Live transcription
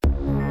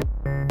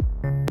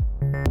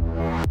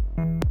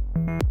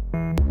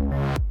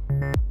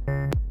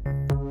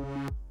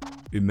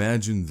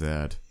imagine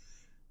that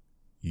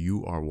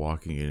you are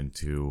walking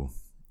into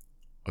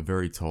a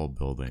very tall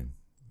building.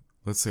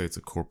 Let's say it's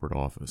a corporate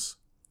office,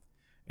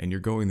 and you're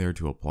going there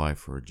to apply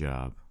for a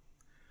job.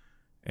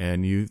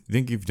 And you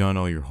think you've done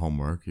all your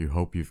homework. You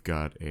hope you've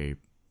got a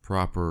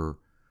proper,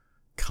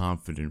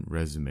 confident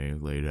resume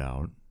laid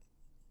out.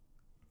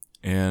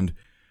 And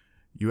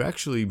you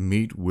actually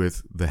meet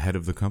with the head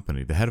of the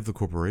company, the head of the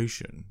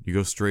corporation. You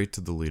go straight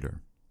to the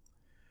leader.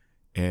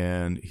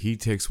 And he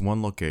takes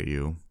one look at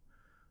you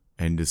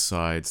and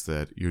decides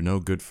that you're no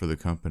good for the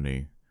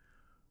company.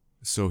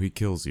 So he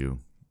kills you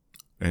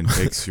and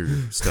takes your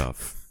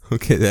stuff.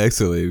 Okay, that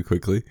escalated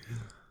quickly.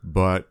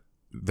 But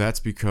that's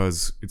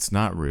because it's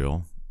not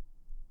real.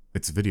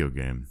 It's a video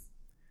game.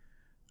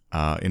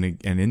 And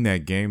in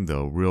that game,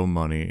 though, real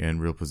money and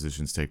real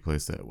positions take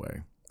place that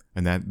way.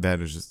 And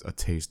that is just a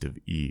taste of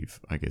Eve,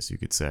 I guess you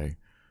could say,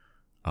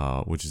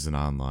 which is an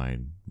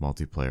online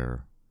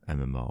multiplayer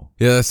MMO.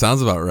 Yeah, that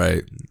sounds about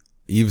right.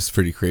 Eve's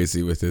pretty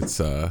crazy with its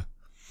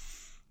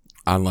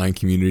online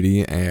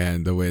community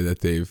and the way that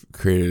they've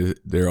created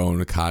their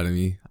own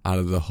economy out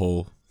of the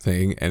whole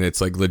thing. And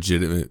it's like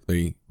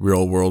legitimately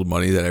real world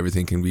money that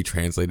everything can be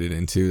translated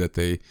into, that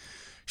they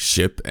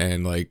ship,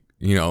 and like,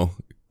 you know,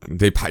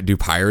 they do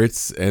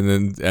pirates and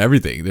then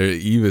everything.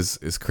 Eve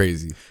is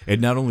crazy. It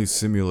not only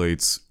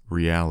simulates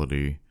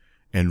reality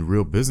and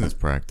real business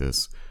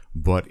practice,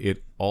 but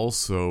it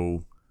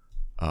also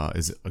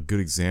is a good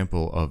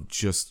example of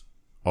just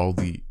all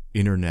the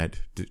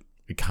internet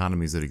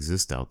economies that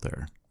exist out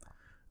there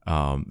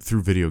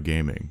through video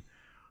gaming.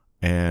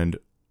 And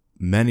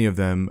many of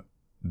them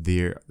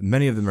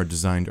are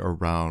designed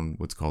around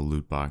what's called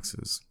loot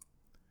boxes,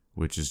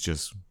 which is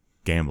just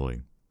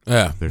gambling.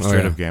 Yeah, They're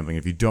straight up gambling.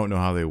 If you don't know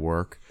how they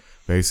work,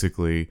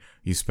 basically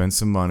you spend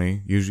some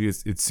money. Usually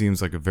it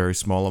seems like a very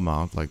small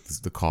amount, like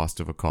the cost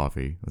of a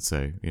coffee, let's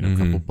say, a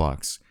couple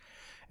bucks,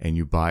 and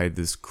you buy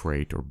this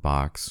crate or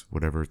box,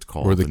 whatever it's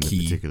called, or the in key.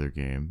 the particular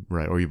game,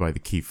 right? Or you buy the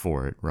key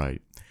for it,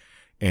 right?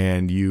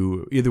 And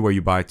either way,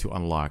 you buy it to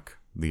unlock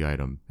the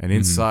item, and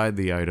inside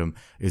the item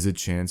is a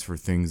chance for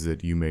things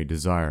that you may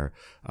desire,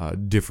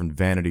 different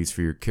vanities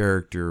for your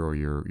character or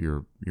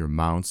your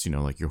mounts,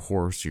 like your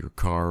horse, your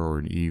car, or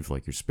an Eve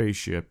like your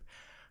spaceship,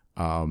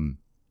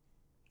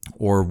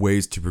 or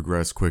ways to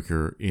progress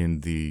quicker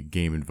in the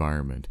game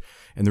environment.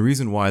 And the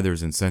reason why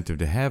there's incentive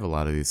to have a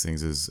lot of these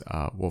things is,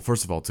 well,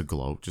 first of all, to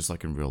gloat, just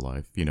like in real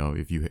life.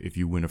 If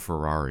you win a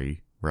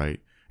Ferrari, right?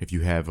 If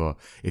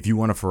you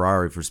won a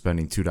Ferrari for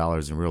spending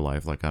 $2 in real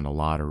life, like on a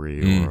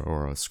lottery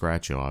or a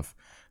scratch off,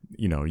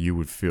 you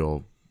would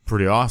feel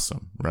pretty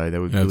awesome, right?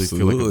 That would really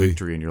feel like a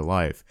victory in your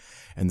life.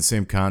 And the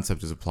same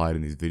concept is applied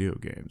in these video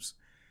games,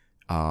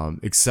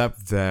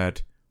 except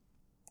that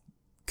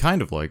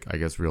kind of like, I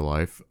guess, real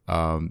life,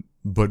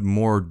 but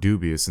more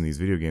dubious in these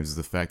video games is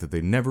the fact that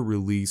they never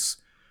release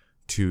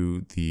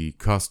to the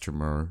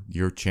customer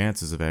your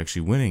chances of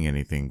actually winning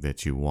anything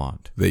that you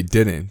want. They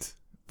didn't.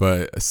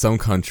 But some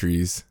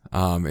countries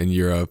in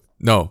Europe,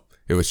 no,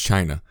 it was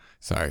China.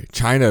 Sorry.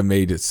 China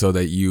made it so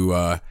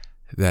that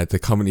that the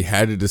company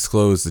had to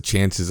disclose the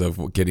chances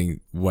of getting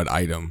what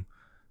item,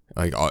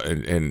 like,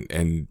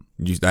 and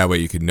that way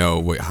you could know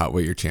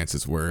what your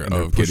chances were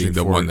of getting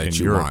the one that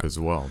you want as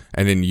well.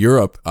 And in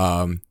Europe,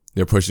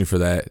 they're pushing for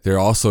that. They're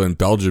also in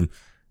Belgium,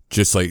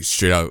 just like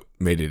straight out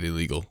made it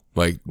illegal.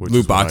 Like,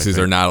 loot boxes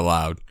are not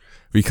allowed.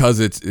 Because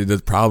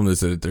the problem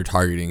is that they're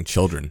targeting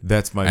children.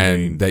 That's my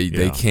main.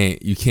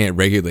 And you can't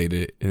regulate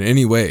it in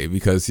any way,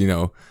 because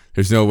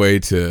there's no way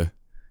to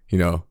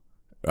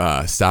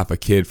stop a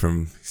kid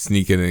from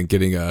sneaking and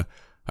getting a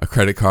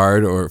credit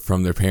card or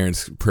from their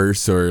parents'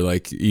 purse, or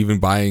like even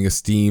buying a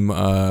Steam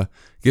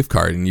gift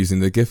card and using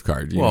the gift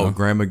card. You know?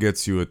 Grandma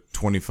gets you a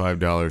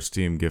 $25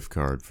 Steam gift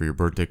card for your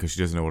birthday because she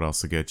doesn't know what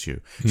else to get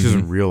you. She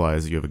doesn't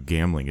realize that you have a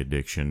gambling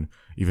addiction,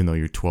 even though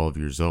you're 12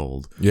 years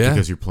old. Yeah.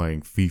 Because you're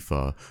playing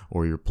FIFA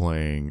or you're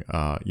playing,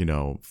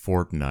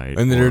 Fortnite.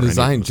 And they're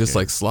designed just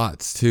like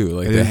slots too.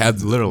 Like, they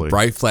have literally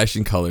bright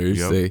flashing colors.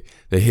 Yep.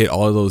 They hit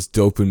all of those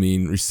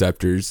dopamine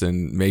receptors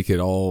and make it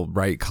all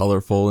bright,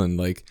 colorful, and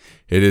like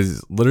it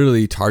is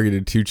literally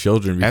targeted to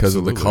children because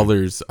of the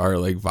colors are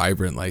like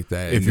vibrant like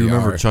that. If you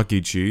remember Chuck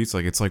E. Cheese,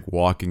 like, it's like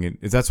walking in.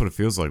 That's what it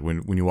feels like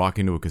when you walk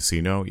into a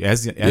casino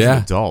as an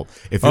adult.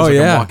 It feels like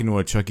I'm walking to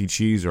a Chuck E.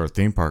 Cheese or a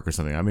theme park or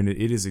something. I mean,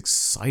 it is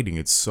exciting.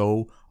 It's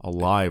so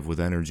alive with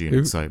energy and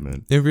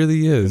excitement. It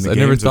really is. I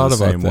never thought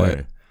about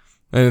that.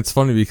 And it's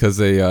funny because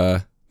they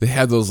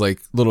had those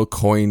like little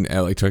coin at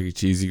like Chuck E.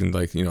 Cheese. You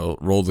can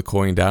roll the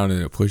coin down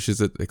and it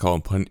pushes it. They call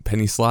them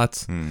penny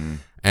slots. Mm-hmm.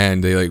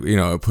 And they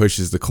it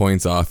pushes the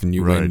coins off and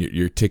you win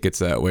your tickets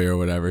that way or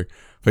whatever.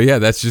 But yeah,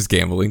 that's just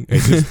gambling.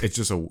 It's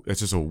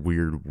just a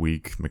weird,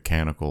 weak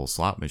mechanical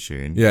slot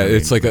machine. Yeah,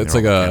 it's like an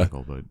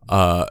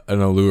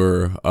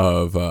allure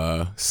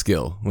of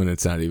skill when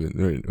it's not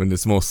even, when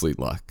it's mostly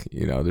luck.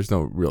 There's no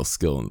real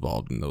skill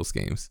involved in those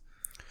games.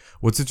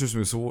 What's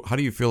interesting, so how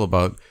do you feel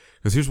about,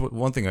 because here's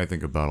one thing I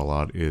think about a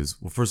lot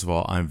is, well, first of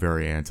all, I'm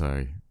very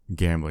anti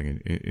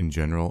gambling in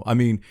general. I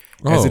mean,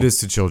 as it is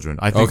to children.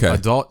 I think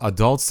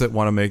adults that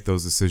want to make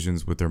those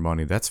decisions with their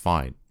money, that's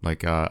fine.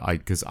 Like,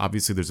 because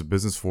obviously there's a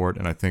business for it,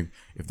 and I think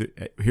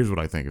here's what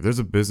I think: if there's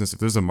a business, if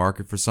there's a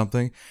market for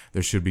something,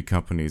 there should be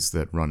companies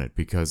that run it,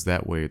 because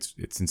that way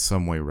it's in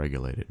some way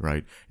regulated,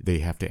 right? They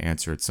have to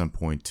answer at some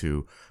point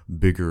to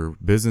bigger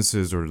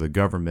businesses or to the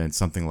government,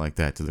 something like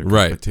that, to their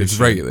competition. It's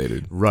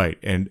regulated, right?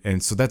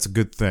 And so that's a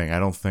good thing. I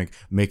don't think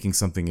making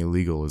something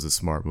illegal is a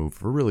smart move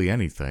for really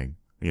anything.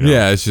 You know?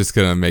 Yeah, it's just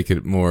gonna make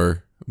it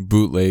more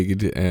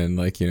bootlegged and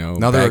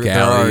now back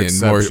alley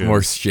and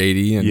more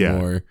shady and yeah,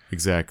 more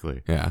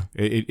exactly. Yeah,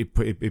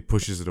 it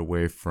pushes it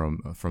away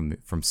from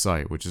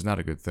sight, which is not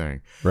a good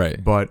thing.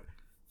 Right. But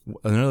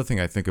another thing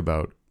I think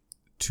about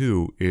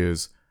too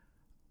is,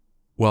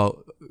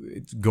 well,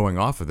 going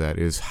off of that,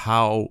 is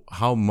how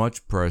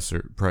much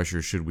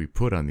pressure should we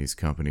put on these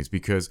companies?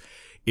 Because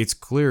it's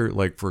clear,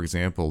 like, for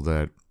example,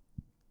 that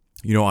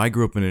I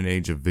grew up in an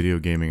age of video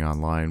gaming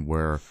online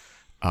where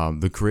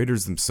the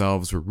creators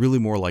themselves were really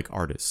more like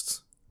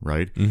artists,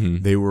 right?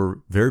 Mm-hmm. They were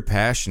very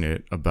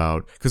passionate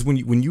about, because when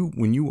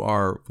you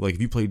are, like,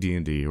 if you play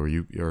D&D or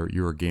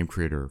you're a game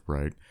creator,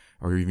 right?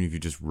 Or even if you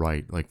just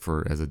write, like,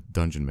 as a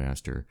dungeon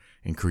master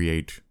and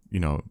create,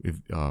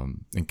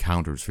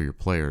 encounters for your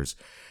players,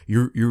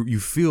 you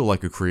feel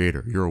like a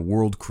creator. You're a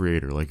world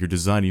creator. Like, you're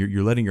designing,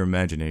 you're letting your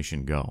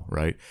imagination go,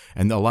 right?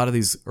 And a lot of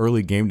these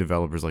early game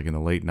developers, like in the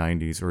late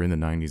 90s or in the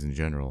 90s in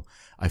general,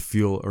 and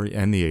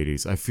the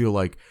 80s, I feel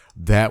like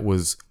that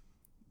was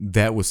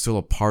still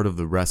a part of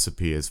the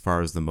recipe as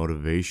far as the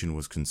motivation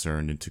was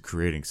concerned into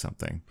creating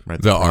something,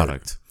 right? The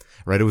product,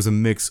 right? It was a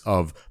mix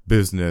of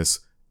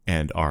business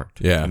and art.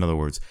 Yeah. In other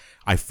words,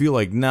 I feel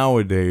like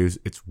nowadays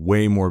it's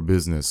way more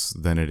business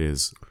than it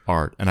is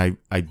art. And I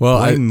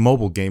blame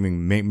mobile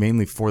gaming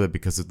mainly for that,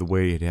 because of the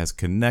way it has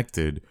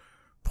connected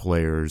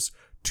players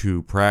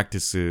to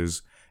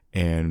practices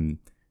and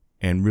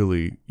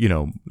really,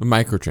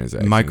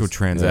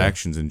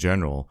 microtransactions in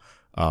general,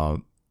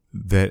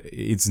 that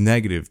it's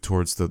negative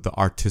towards the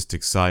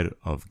artistic side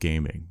of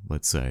gaming,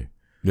 let's say.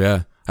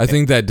 Yeah. I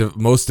think that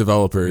most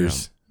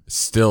developers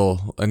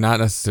still, and not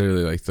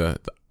necessarily like the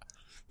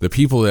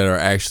people that are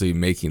actually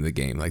making the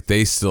game, like,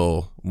 they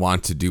still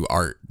want to do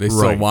art. They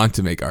still want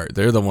to make art.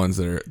 They're the ones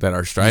that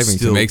are striving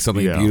to make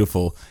something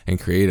beautiful and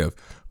creative,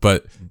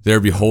 but they're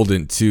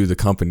beholden to the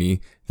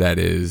company that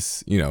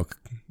is,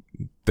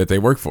 that they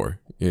work for.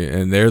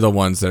 And they're the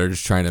ones that are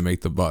just trying to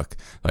make the buck,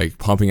 like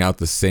pumping out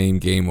the same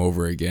game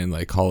over again,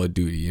 like Call of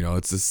Duty.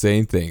 It's the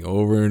same thing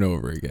over and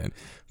over again.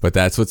 But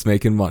that's what's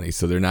making money,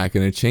 so they're not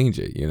going to change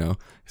it.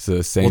 So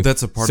the same. Well,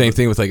 that's same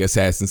thing with like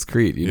Assassin's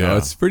Creed.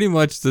 It's pretty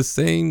much the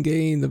same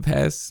game the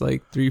past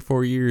like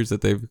 3-4 years that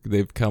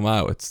they've come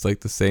out. It's like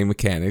the same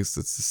mechanics.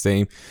 It's the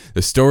same.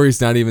 The story's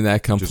not even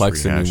that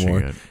complex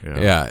anymore.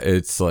 Yeah,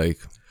 it's like.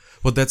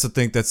 Well, that's the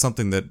thing. That's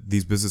something that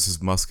these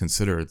businesses must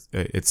consider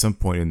at some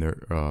point in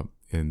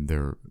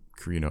their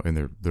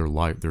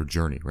life, their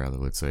journey, rather,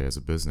 let's say, as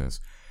a business,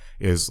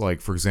 is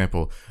like, for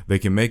example, they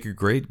can make a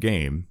great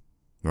game,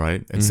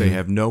 right? And say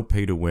have no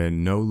pay to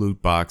win, no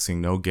loot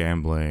boxing, no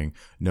gambling,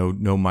 no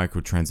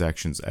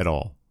microtransactions at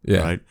all,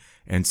 right?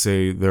 And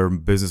say their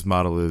business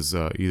model is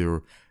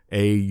either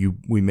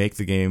we make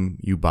the game,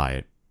 you buy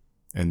it,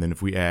 and then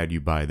if we add, you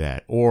buy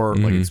that, or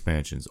like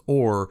expansions,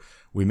 or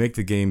we make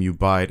the game, you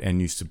buy it,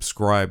 and you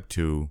subscribe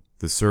to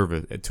the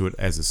service, to it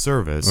as a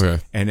service,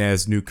 and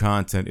as new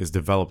content is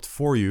developed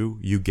for you,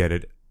 you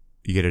get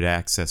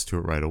access to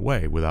it right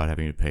away without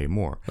having to pay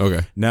more.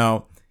 Okay.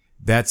 Now,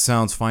 that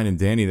sounds fine and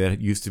dandy.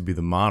 That used to be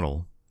the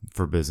model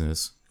for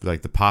business,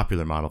 like the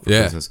popular model for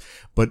business,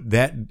 but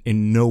that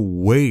in no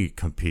way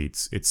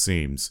competes, it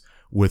seems,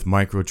 with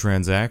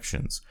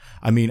microtransactions.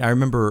 I mean, I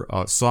remember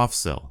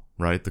SoftCell,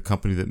 right? The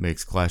company that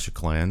makes Clash of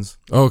Clans.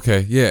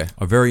 Okay, yeah.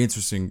 A very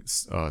interesting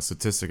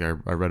statistic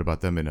I read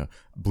about them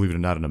believe it or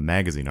not, in a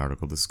magazine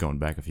article. This is going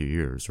back a few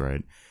years,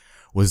 right?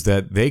 Was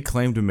that they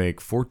claim to make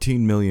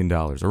 $14 million,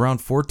 around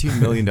 $14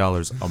 million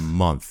a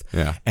month.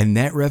 Yeah. And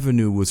that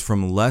revenue was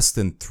from less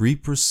than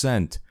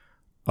 3%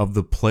 of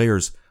the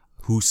players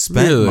who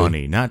spent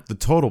money, not the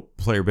total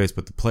player base,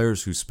 but the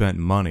players who spent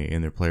money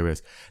in their player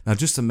base. Now,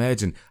 just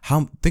imagine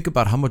think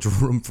about how much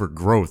room for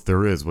growth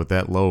there is with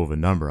that low of a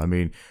number. I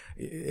mean,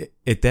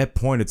 at that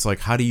point, it's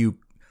like, how do you,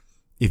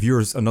 if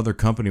you're another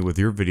company with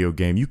your video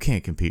game, you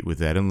can't compete with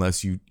that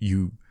unless you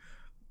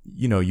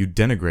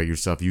denigrate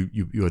yourself. You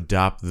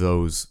adopt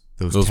those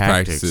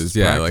practices.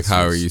 Yeah. Like,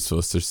 how are you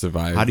supposed to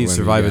survive? How do you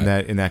survive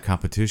in that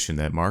competition,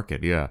 that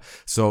market? Yeah.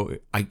 So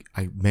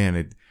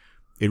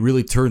it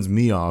really turns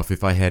me off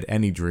if I had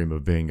any dream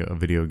of being a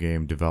video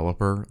game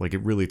developer. Like,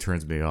 it really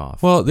turns me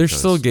off. Well, there's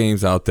still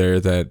games out there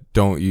that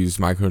don't use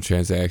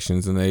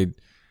microtransactions, and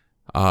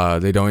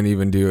they don't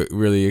even do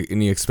really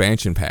any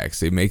expansion packs.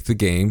 They make the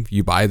game,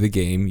 you buy the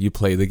game, you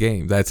play the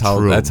game. That's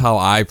how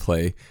I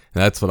play,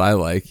 and that's what I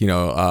like.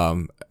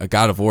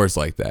 God of War is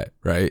like that,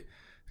 right?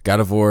 God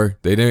of War,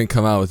 they didn't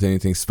come out with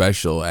anything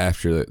special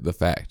after the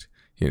fact.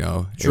 You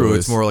know, True,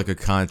 it's more like a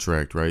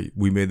contract, right?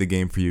 We made the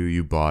game for you,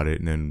 you bought it,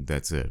 and then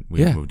that's it.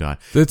 We moved on.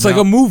 It's like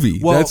a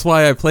movie. Well, that's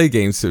why I play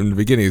games in the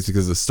beginning, is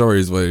because the story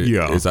is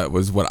what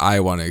was what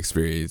I want to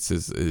experience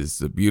is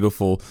the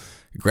beautiful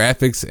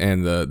graphics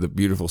and the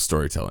beautiful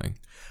storytelling.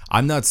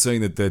 I'm not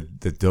saying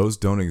that those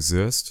don't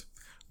exist,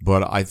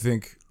 but I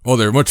think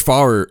they're much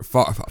far and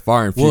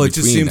few well, it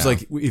just seems now.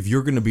 like if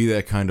you're going to be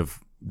that kind of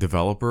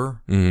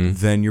developer,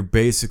 then you're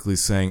basically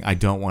saying I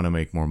don't want to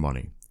make more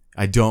money.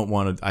 I don't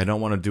want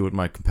to do what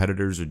my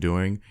competitors are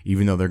doing,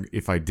 even though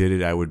if I did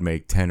it, I would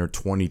make 10 or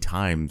 20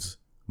 times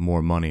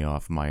more money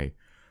off my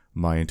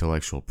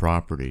intellectual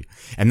property.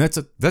 And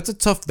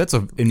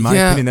in my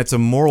opinion, that's a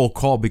moral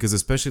call, because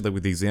especially like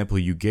with the example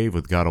you gave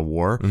with God of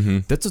War,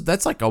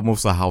 that's like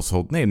almost a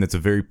household name. That's a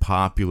very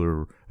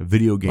popular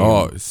video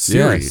game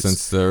series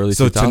since the early 2000s.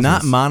 So to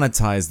not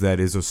monetize that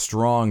is a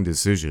strong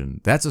decision.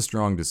 That's a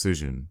strong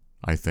decision,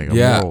 I think.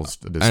 Moral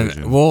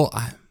decision.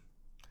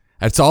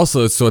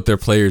 It's what their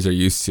players are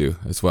used to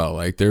as well.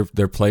 Like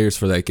their players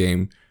for that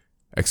game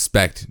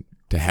expect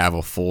to have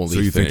a fully So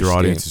you think their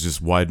audience game. is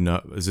just wide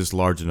enough, is just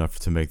large enough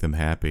to make them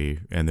happy,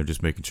 and they're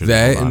just making sure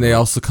that, and they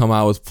also come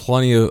out with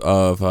plenty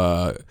of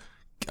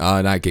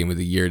not game of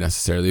the year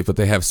necessarily, but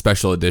they have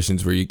special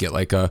editions where you get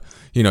like the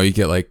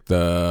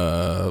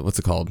what's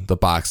it called, the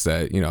box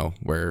that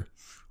where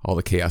all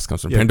the chaos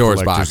comes from.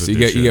 Pandora's box. You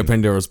get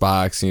Pandora's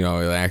box,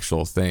 the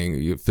actual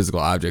thing,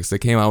 physical objects. They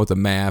came out with a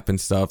map and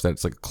stuff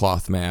that's like a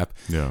cloth map.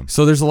 Yeah.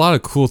 So there's a lot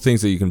of cool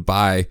things that you can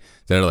buy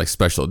that are like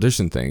special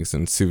edition things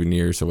and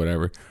souvenirs or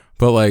whatever.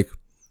 But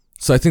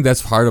so I think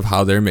that's part of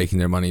how they're making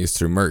their money is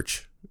through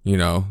merch.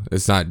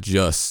 It's not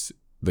just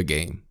the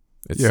game.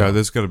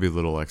 There's got to be a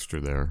little extra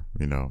there.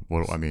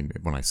 Well, I mean,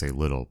 when I say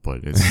little,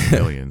 but it's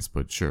millions,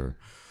 but sure.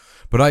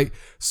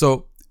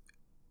 So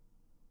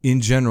in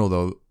general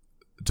though,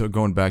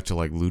 going back to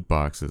like loot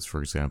boxes, for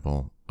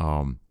example,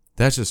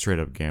 that's just straight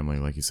up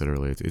gambling, like you said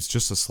earlier. It's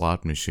just a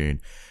slot machine.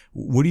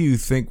 What do you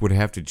think would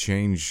have to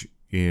change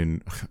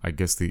in, I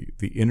guess, the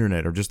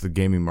internet or just the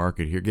gaming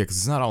market here? Yeah, because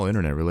it's not all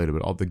internet related,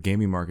 but all the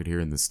gaming market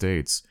here in the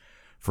States,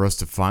 for us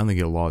to finally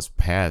get laws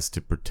passed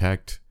to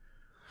protect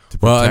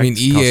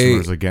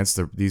customers against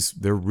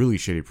their really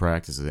shitty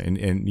practices.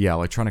 And yeah,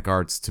 Electronic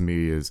Arts to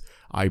me is,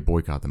 I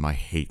boycott them. I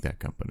hate that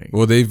company.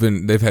 Well, they've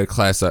had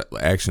class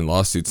action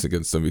lawsuits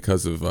against them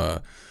because of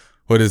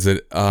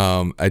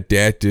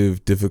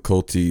adaptive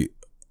difficulty,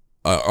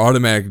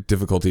 automatic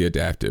difficulty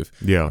adaptive,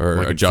 or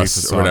like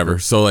adjust or whatever.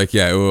 So it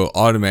will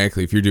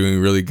automatically, if you're doing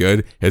really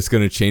good, it's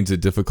going to change the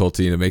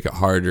difficulty to make it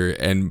harder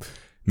and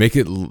make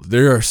it.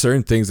 There are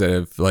certain things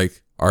that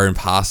are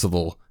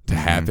impossible to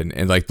happen,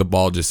 and like the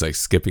ball just like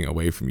skipping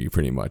away from you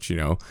pretty much,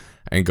 and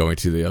going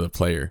to the other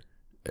player.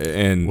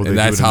 And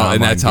that's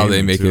how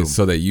they make it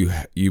so that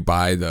you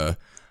buy the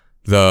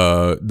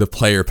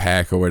player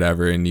pack or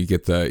whatever, and you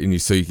get so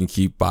you can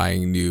keep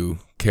buying new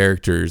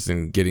characters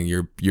and getting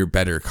your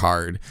better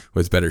card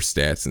with better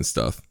stats and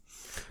stuff.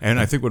 And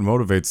I think what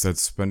motivates that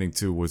spending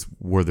too was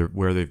where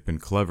they've been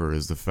clever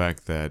is the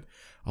fact that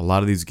a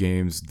lot of these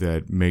games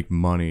that make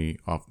money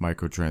off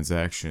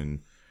microtransactions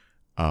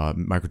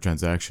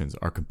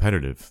are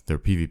competitive. They're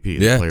PvP.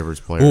 They're player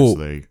versus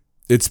players.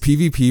 It's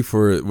PvP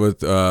for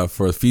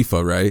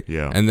FIFA, right?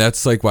 Yeah. And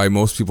that's like why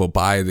most people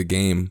buy the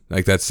game.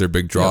 Like that's their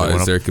big draw,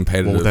 is they're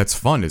competitive. Well, that's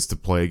fun, is to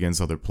play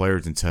against other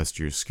players and test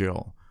your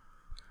skill.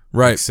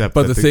 Right.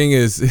 But the thing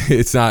is,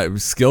 it's not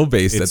skill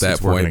based at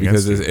that point,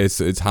 because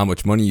it's how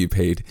much money you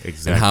paid,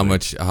 and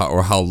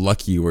how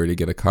lucky you were to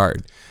get a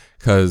card.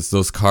 Because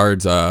those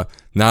cards, not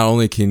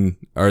only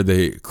are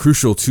they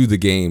crucial to the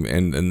game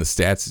and the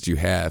stats that you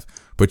have,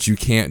 but you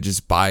can't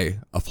just buy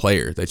a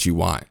player that you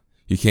want.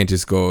 You can't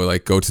just go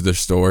to the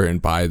store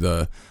and buy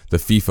the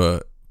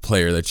FIFA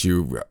player that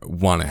you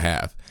want to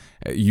have.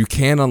 You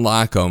can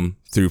unlock them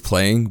through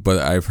playing, but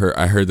I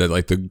heard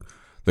that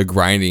the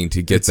grinding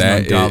to get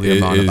an ungodly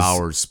amount of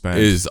hours spent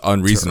is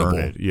unreasonable. To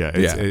earn it. Yeah,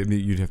 I mean,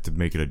 you'd have to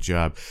make it a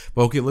job.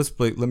 Well, okay, let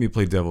me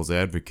play devil's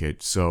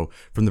advocate. So,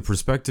 from the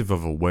perspective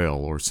of a whale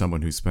or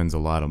someone who spends a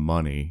lot of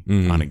money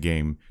on a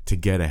game to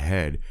get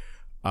ahead,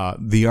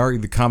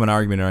 the common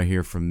argument I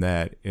hear from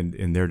that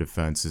in their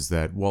defense is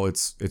that, well,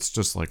 it's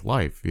just like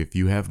life. If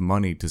you have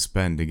money to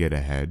spend to get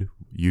ahead,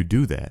 you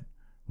do that,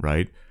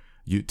 right?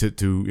 You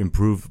to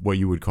improve what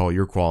you would call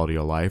your quality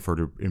of life, or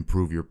to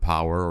improve your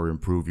power, or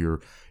improve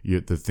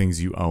the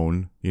things you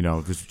own.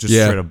 Just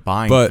straight up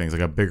buying things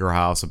like a bigger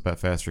house, a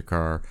faster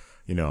car.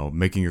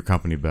 Making your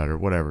company better,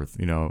 whatever.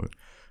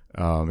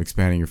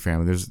 Expanding your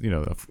family.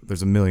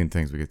 There's a million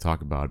things we could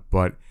talk about,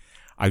 but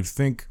I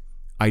think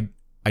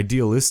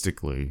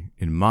idealistically,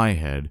 in my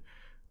head,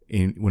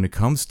 when it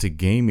comes to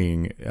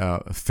gaming,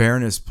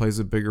 fairness plays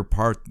a bigger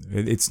part.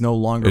 It's no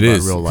longer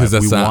about real life.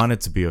 We want it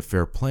to be a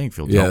fair playing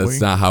field. Yeah,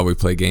 that's not how we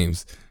play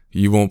games.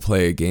 You won't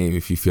play a game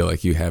if you feel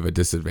like you have a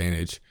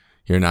disadvantage.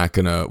 You're not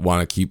gonna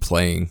want to keep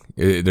playing.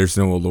 There's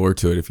no allure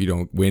to it if you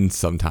don't win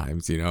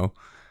sometimes.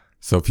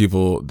 So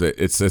people,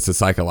 it's a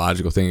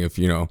psychological thing. If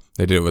they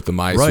did it with the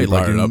mice, Right, we brought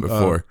like it in up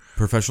before.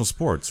 Professional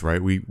sports,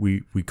 right?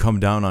 We come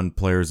down on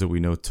players that we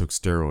know took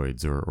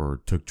steroids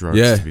or took drugs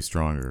Yeah. to be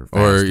stronger,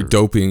 Or faster.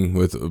 doping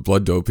with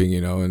blood doping,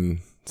 and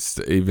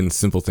even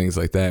simple things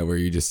like that, where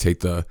you just take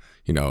the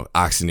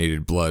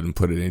oxygenated blood and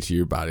put it into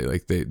your body.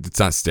 Like it's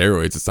not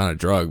steroids, it's not a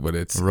drug, but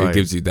it Right.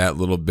 gives you that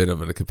little bit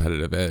of a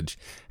competitive edge,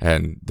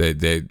 and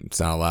it's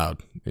not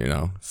allowed.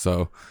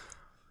 So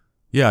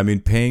Yeah, I mean,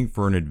 paying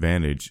for an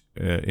advantage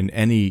in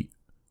any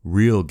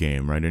real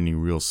game, right? Any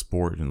real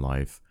sport in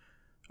life,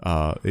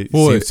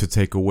 seems to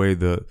take away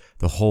the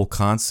whole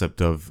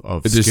concept of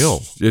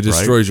skill. It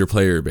destroys your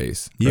player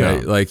base. Yeah.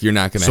 Right? Like you're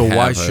not going to. So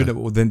why should it?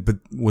 Well, then, but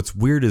what's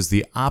weird is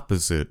the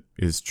opposite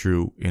is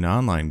true in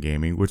online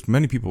gaming, which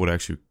many people would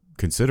actually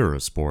consider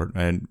a sport,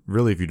 and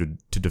really, if you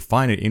to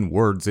define it in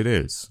words, it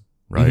is,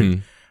 right?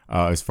 Mhm.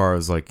 As far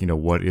as like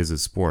what is a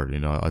sport?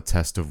 A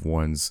test of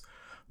one's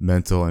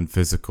mental and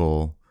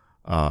physical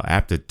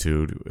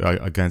aptitude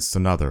against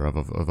another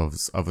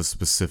of a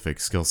specific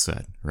skill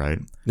set, right?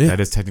 Yeah. That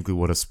is technically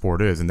what a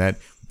sport is, and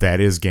that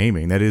is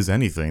gaming. That is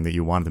anything that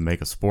you wanted to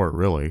make a sport,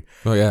 really.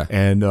 Oh yeah.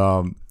 And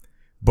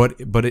but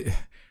it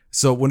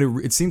so when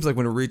it seems like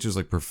when it reaches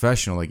like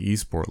professional, like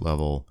esport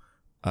level,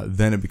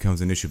 then it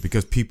becomes an issue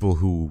because people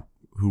who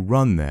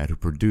run that, who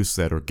produce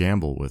that, or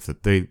gamble with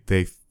it,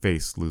 they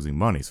face losing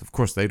money. So of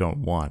course they don't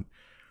want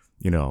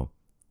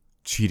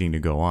cheating to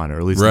go on, or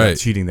at least Right. not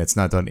cheating that's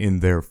not done in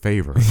their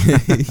favor.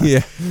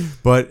 Yeah.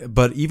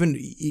 But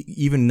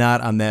even not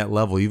on that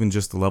level, even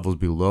just the levels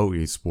below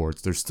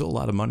esports, there's still a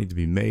lot of money to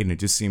be made, and it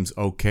just seems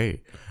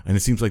okay. And it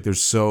seems like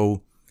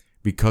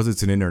because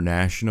it's an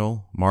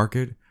international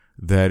market,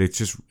 that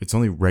it's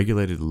only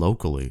regulated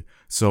locally.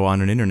 So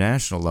on an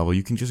international level,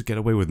 you can just get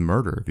away with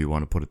murder, if you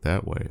want to put it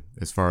that way,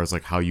 as far as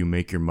like how you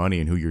make your money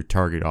and who your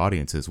target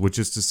audience is, which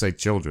is to say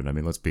children. I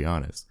mean, let's be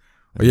honest.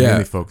 Like, Yeah.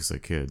 mainly focus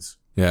at kids.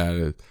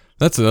 Yeah,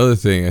 that's another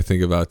thing I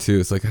think about too.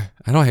 It's like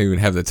I don't even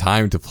have the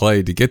time to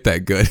play to get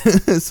that good.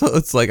 So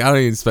it's like I don't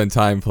even spend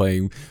time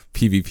playing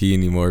PvP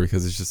anymore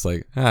because it's just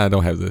like I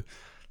don't have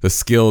the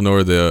skill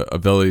nor the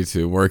ability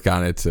to work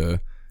on it to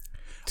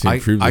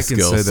improve the I can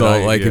skill. say that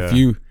So like yeah. if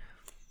you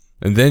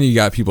and then you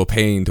got people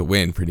paying to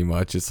win pretty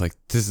much. It's like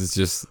this is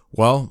just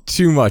Well,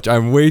 too much.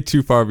 I'm way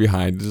too far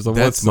behind. Just like,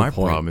 what's that's the my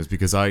point? problem is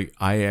because I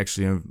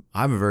actually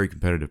I'm a very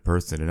competitive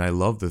person, and I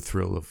love the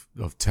thrill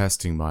of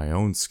testing my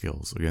own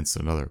skills against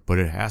another, but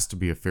it has to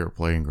be a fair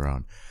playing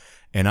ground.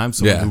 And I'm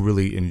someone Yeah. who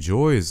really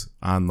enjoys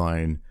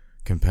online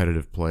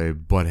competitive play,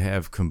 but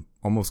have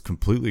almost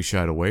completely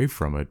shied away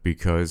from it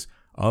because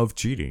of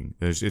cheating.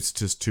 It's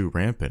just too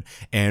rampant,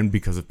 and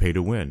because of pay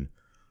to win.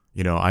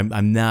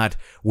 I'm not.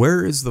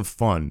 Where is the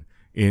fun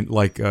in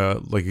like a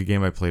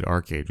game I played,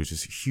 Arcade, which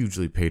is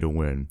hugely pay to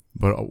win,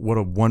 but what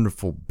a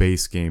wonderful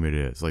base game it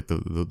is. Like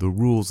the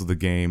rules of the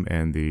game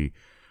and the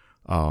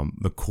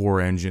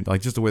core engine,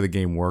 like just the way the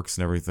game works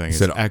and everything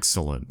is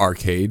excellent.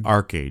 Arcade.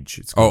 Arcade.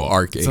 It's called.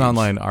 Arcade. It's an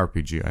online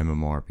RPG,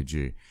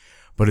 MMORPG,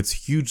 but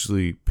it's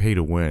hugely pay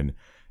to win.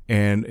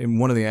 And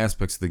one of the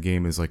aspects of the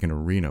game is like an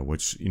arena,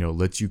 which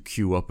lets you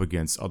queue up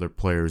against other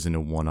players in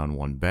a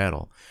one-on-one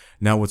battle.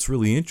 Now, what's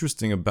really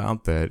interesting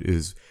about that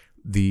is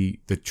the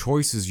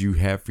choices you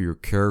have for your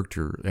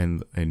character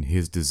and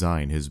his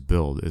design, his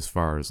build, as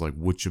far as like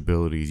which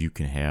abilities you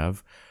can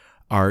have,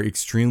 are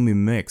extremely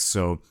mixed.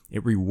 So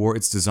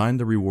it's designed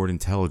to reward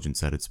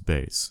intelligence at its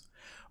base,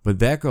 but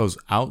that goes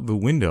out the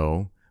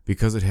window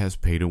because it has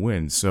pay to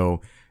win.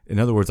 So in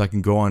other words, I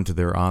can go onto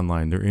their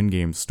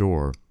in-game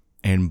store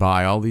and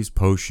buy all these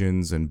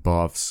potions and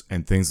buffs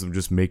and things that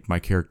just make my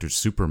character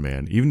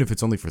Superman, even if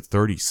it's only for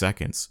 30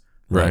 seconds.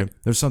 Right?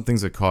 There's some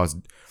things that cost,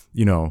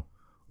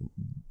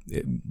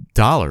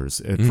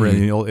 dollars for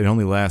it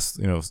only lasts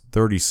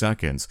 30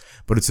 seconds,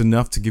 but it's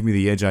enough to give me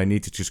the edge I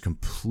need to just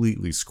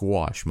completely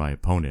squash my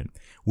opponent.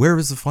 Where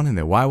is the fun in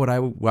that? Why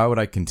would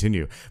I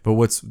continue?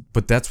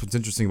 But that's what's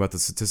interesting about the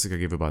statistic I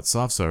gave about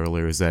Softsaw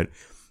earlier, is that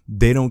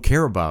they don't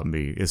care about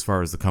me as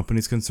far as the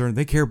company's concerned.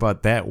 They care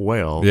about that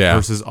whale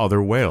versus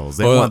other whales.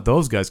 They want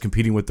those guys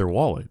competing with their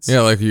wallets.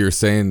 Yeah, like you were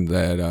saying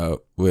that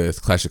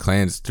with Clash of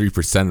Clans,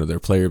 3% of their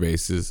player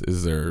base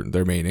is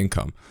their main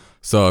income.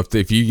 So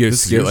if you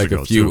just get like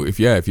a few, if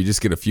you just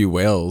get a few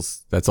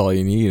whales, that's all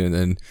you need. And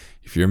then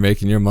if you're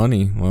making your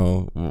money,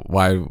 well,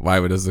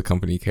 why does the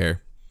company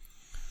care?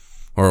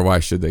 Or why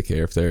should they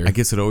care if they're? I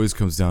guess it always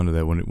comes down to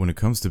that. When it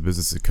comes to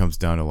business, it comes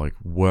down to like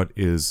what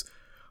is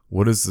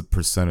the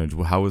percentage?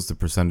 How is the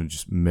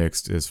percentage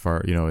mixed as far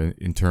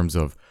in terms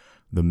of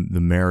the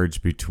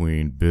marriage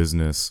between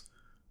business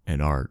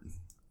and art,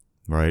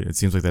 right? It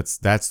seems like that's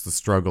the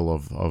struggle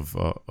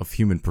of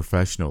human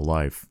professional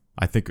life.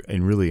 I think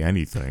in really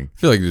anything. I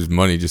feel like there's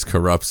money just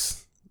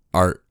corrupts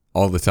art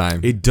all the time.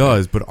 It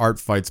does, but art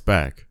fights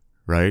back,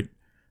 right?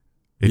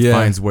 It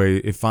finds way.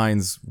 It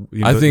finds.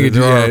 I think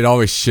it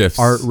always shifts.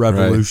 Art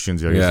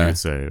revolutions, right? I guess you could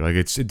say. Like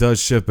it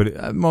does shift,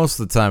 but most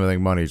of the time, I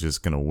think money's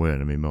just gonna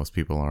win. I mean, most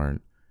people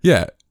aren't.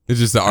 Yeah, It's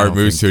just the I art don't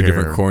moves to think a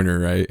different care. corner,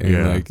 right? And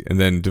Yeah. like, and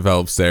then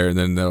develops there, and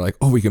then they're like,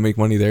 oh, we can make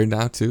money there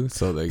now too.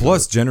 So they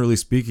Plus, generally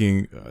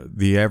speaking,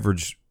 the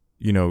average,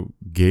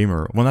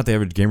 gamer, well, not the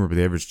average gamer, but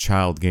the average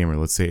child gamer,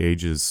 let's say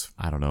ages,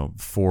 I don't know,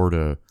 4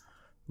 to,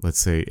 let's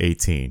say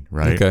 18,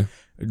 right? Okay.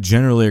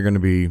 Generally are going to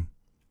be,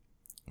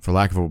 for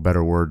lack of a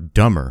better word,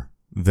 dumber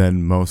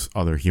than most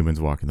other humans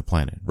walking the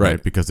planet,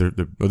 Right. Because they're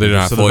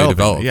not still fully developing.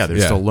 developed. Yeah, they're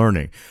Yeah. still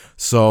learning.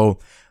 So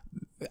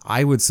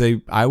I would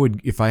say,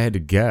 if I had to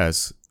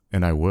guess,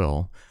 and I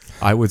will,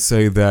 I would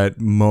say that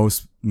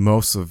most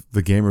of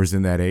the gamers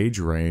in that age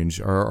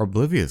range are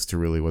oblivious to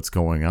really what's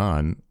going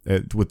on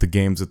with the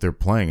games that they're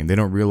playing, and they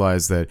don't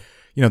realize that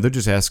they're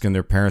just asking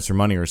their parents for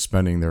money or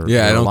spending their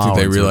Yeah, their I don't think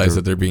they allowance or realize their-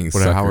 that they're being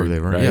whatever, however suckered,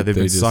 they've right? yeah they've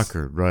They been just-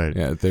 suckered, right?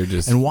 Yeah, they're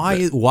just. And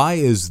why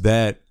is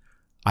that?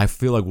 I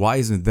feel like why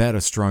isn't that a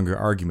stronger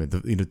argument?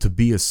 To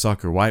be a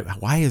sucker. Why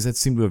does that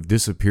seem to have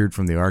disappeared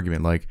from the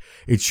argument? Like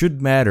it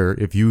should matter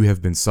if you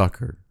have been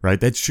suckered, right?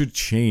 That should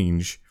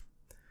change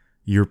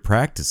your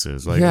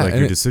practices, like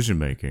your decision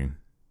making.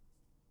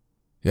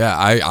 Yeah,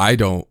 I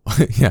don't.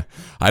 Yeah,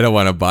 I don't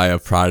want to buy a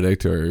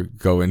product or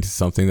go into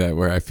something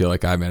where I feel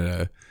like I'm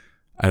at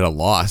a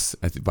loss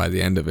by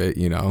the end of it.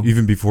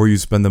 Even before you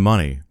spend the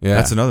money. Yeah.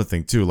 That's another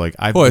thing too. Like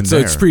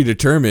it's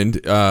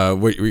predetermined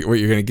what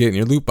you're gonna get in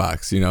your loot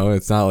box.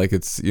 It's not like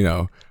it's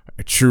a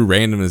true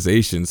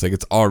randomization. It's like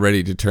it's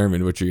already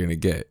determined what you're gonna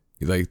get.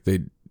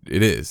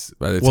 It is.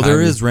 By the time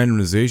there is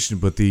randomization,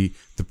 but the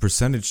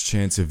percentage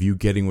chance of you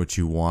getting what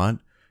you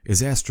want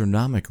is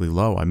astronomically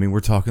low. I mean, we're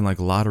talking like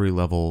lottery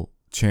level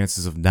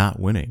chances of not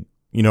winning.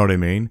 You know what I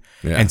mean?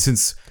 Yeah. And that's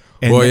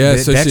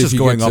especially just if you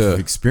going get off to- of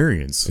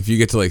experience. If you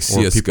get to like Or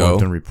people have CS:GO,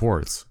 done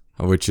reports.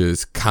 which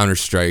is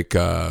Counter-Strike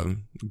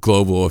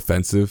Global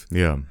Offensive,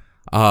 Yeah.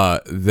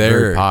 they're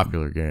Very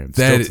popular game.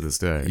 Still to this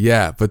day.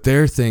 Yeah, but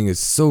their thing is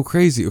so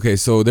crazy. Okay,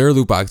 so their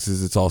loot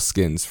boxes, it's all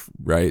skins,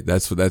 right?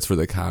 That's where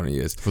the economy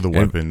is. For the And-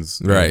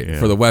 weapons. right? Yeah.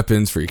 For the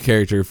weapons, for your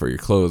character, for your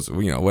clothes,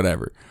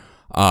 whatever.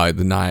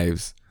 The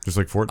knives. Just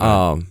like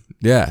Fortnite.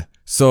 Yeah.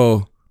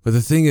 So, but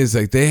the thing is,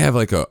 like, they have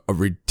like a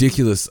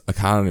ridiculous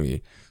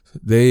economy.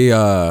 They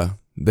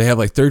have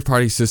like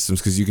third-party systems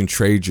because you can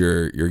trade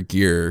your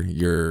gear,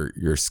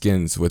 your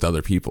skins with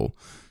other people.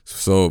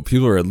 So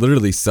people are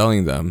literally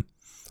selling them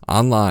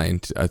online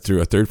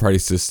through a third-party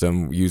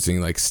system using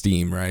like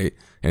Steam, right?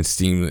 And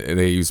Steam,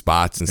 they use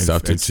bots and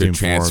stuff to Steam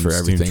transfer forums,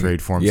 everything. Steam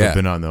trade forums. Yeah. I've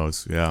been on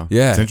those. Yeah.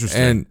 Yeah, It's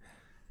interesting.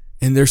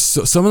 and there's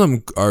some of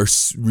them are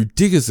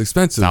ridiculous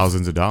expensive.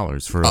 Thousands of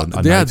dollars for a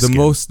Yeah, knife the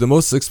skin.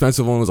 most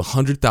expensive one was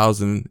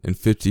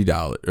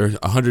 $150 or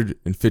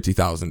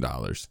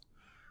 $150,000.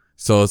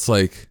 So it's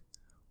like,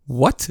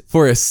 what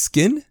for a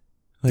skin?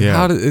 Like Yeah.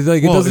 how does it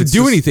doesn't it's do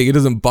just- anything? It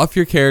doesn't buff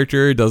your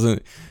character. It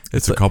doesn't.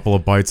 It's a couple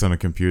of bytes on a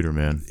computer,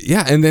 man.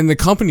 Yeah, and then the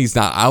company's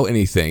not out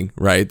anything,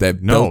 right?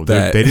 That No, built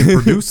that. they didn't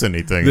produce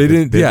anything. They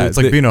didn't- yeah, it's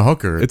like being a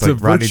hooker. it's like a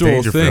Rodney virtual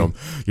Dangerfield.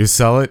 You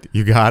sell it,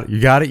 you got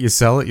it. You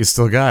sell it, you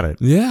still got it.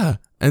 Yeah,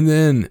 and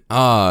then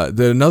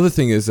another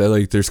thing is that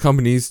like there's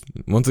companies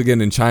once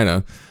again in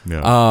China, Yeah.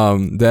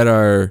 that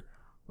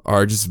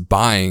are just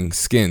buying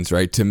skins,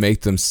 right, to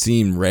make them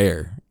seem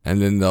rare,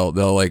 and then they'll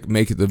like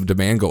make the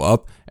demand go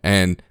up,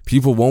 and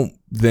people won't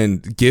then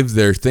give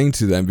their thing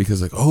to them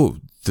because like, oh,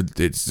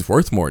 it's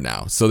worth more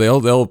now, so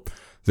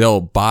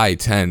they'll buy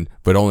 10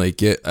 but only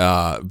get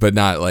but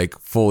not like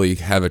fully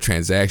have a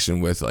transaction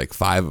with like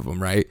 5 of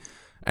them, right?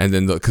 And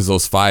then because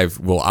those 5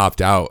 will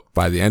opt out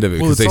by the end of it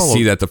because they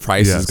see that the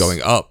price is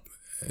going up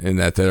and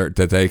that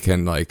they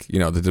can like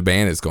the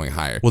demand is going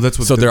higher. Well, that's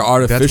what. so they're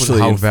artificially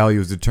That's how value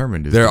is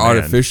determined. Is they're demand.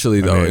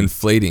 artificially I mean,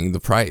 inflating the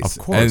price.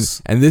 Of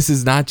course. And this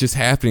is not just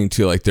happening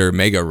to like their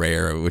mega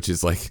rare, which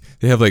is like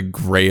they have like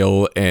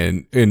Grail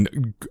and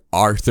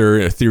Arthur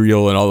and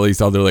Ethereal and all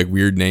these other like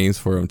weird names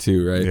for them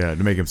too, right? Yeah,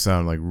 to make him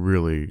sound like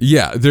really.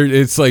 Yeah,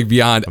 it's like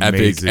beyond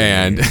Amazing.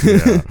 epic and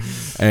Yeah.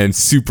 and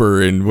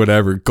super and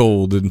whatever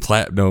gold and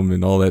platinum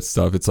and all that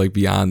stuff. It's like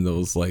beyond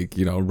those like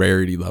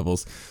rarity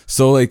levels.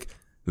 So like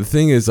the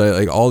thing is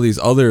like all these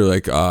other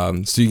like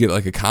so you get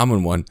like a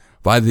common one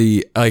by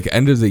the like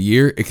end of the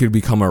year it could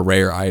become a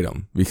rare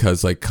item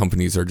because like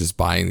companies are just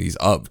buying these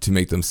up to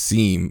make them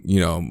seem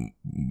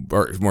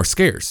more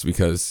scarce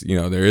because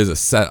there is a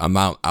set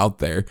amount out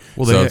there.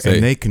 Well, So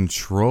they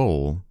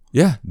control.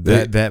 Yeah,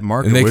 That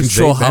market, and they which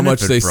control how much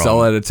they benefit from.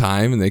 sell at a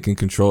time, and they can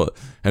control it.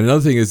 And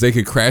another thing is they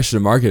could crash the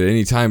market at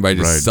any time by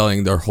just Right.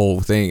 selling their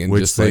whole thing, and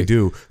Which just they like,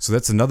 do. So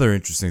that's another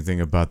interesting thing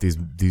about these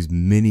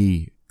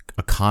mini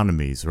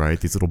economies,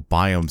 right? These little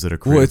biomes that are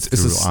created well, it's a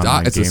through stock,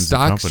 online it's a games and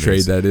stock companies.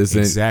 trade that isn't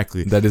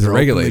exactly that isn't They're openly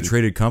regulated.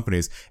 traded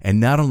companies,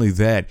 and not only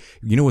that,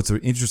 what's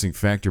an interesting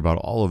factor about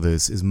all of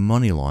this is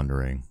money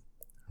laundering,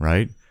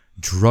 right?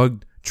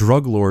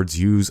 Drug lords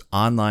use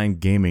online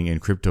gaming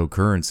and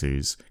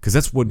cryptocurrencies because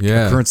that's what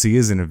Yeah. a currency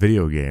is in a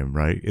video game,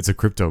 right? It's a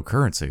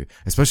cryptocurrency,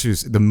 especially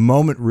the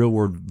moment real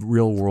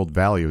world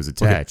value is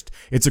attached.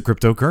 It's a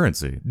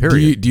cryptocurrency.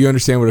 Period. Do you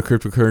understand what a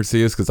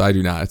cryptocurrency is? Because I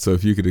do not. So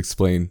if you could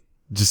explain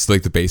just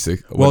like the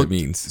basic what Well, it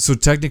means. So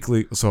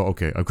technically,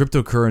 a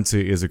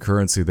cryptocurrency is a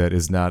currency that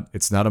is not.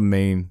 It's not a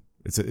main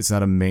It's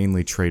not a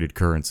mainly traded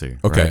currency.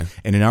 Okay. Right?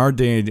 And in our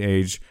day and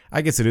age,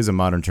 I guess it is a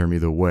modern term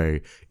either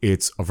way.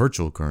 It's a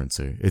virtual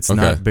currency. It's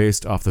Okay. not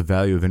based off the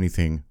value of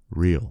anything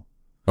real.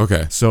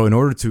 Okay. So in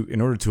order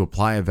to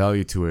apply a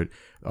value to it,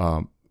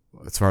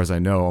 as far as I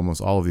know, almost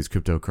all of these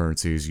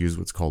cryptocurrencies use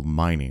what's called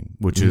mining,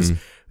 which is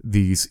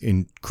these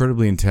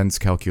incredibly intense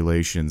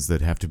calculations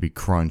that have to be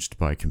crunched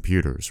by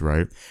computers,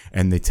 right?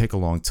 And they take a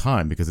long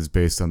time because it's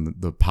based on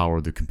the power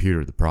of the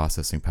computer, the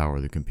processing power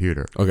of the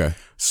computer. Okay.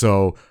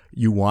 So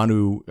you want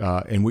to,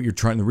 and what you're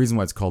trying, the reason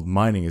why it's called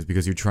mining is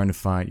because you're trying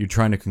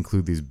to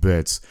conclude these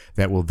bits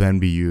that will then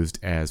be used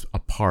as a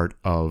part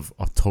of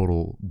a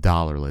total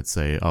dollar, let's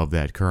say, of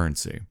that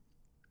currency.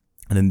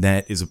 And then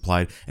that is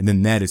applied, and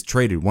then that is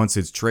traded. Once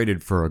it's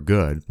traded for a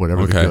good,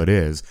 whatever the good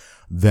is,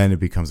 then it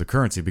becomes a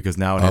currency because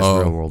now it has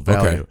real world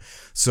value.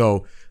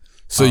 Okay.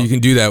 So you can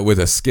do that with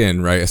a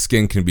skin, right? A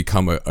skin can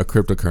become a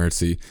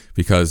cryptocurrency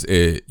because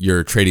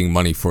you're trading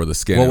money for the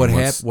skin. Well, what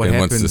once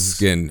happens? the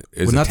skin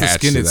is not the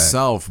attached skin to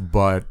itself,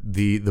 but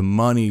the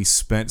money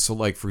spent. So,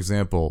 like for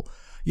example,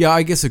 yeah,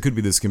 I guess it could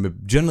be the skin,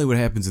 but generally, what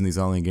happens in these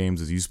online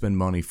games is you spend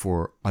money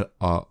for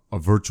a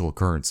virtual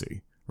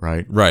currency.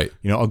 Right? Right.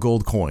 You know, a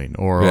gold coin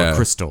or a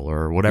crystal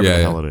or whatever the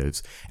hell it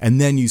is. And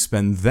then you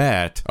spend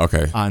that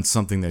on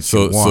something that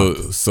you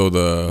want. So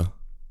the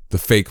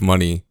fake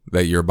money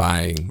that you're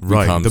buying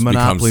the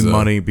monopoly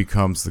money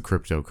becomes the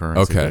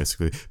cryptocurrency,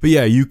 basically. But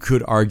yeah, you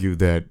could argue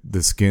that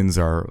the skins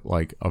are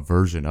like a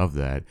version of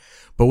that.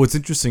 But what's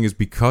interesting is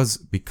because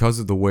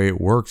of the way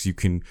it works, you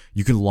can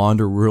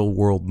launder real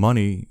world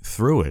money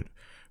through it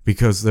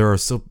because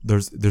there's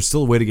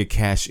still a way to get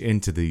cash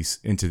into these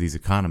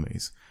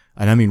economies.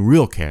 And I mean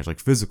real cash,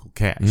 like physical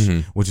cash,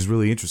 which is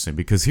really interesting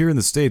because here in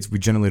the States, we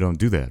generally don't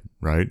do that,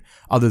 right?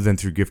 Other than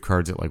through gift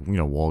cards at like,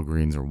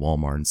 Walgreens or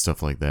Walmart and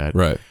stuff like that.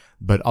 Right.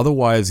 But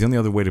otherwise, the only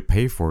other way to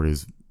pay for it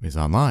is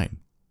online,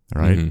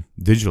 right?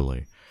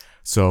 Digitally.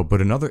 So,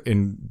 but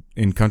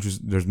in countries,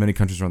 there's many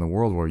countries around the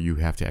world where you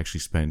have to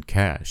actually spend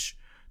cash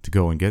to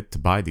go and to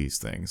buy these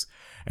things.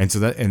 And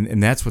so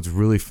and that's what's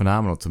really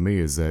phenomenal to me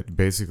is that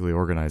basically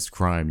organized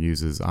crime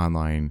uses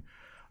online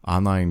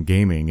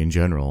gaming in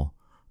general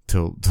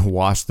to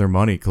wash their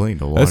money clean,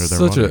 to launder their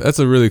money. That's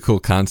a really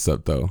cool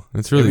concept, though.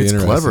 It's really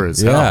interesting. Clever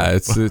as hell. Yeah,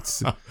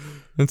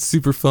 it's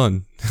super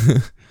fun.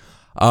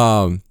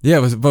 But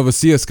with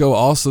CS:GO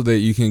also that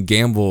you can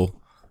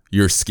gamble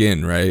your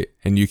skin, right?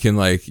 And you can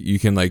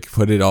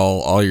put it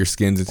all your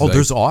skins into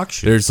there's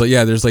auctions.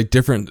 There's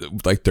different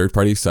third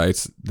party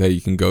sites that you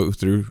can go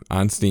through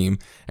on Steam,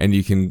 and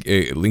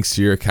it links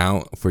to your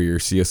account for your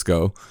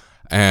CS:GO,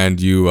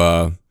 and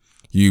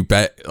you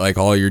bet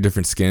all your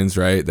different skins,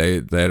 right?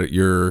 That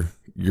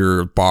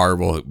your bar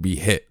will be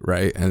hit,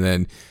 right? And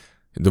then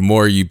the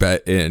more you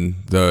bet in,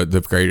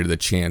 the greater the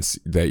chance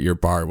that your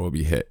bar will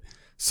be hit.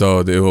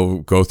 So it will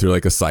go through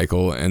a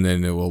cycle, and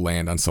then it will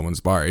land on someone's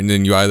bar, and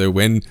then you either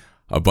win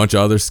a bunch of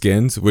other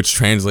skins, which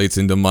translates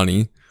into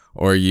money,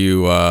 or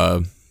you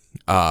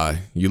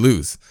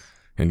lose,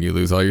 and you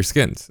lose all your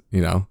skins,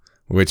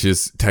 which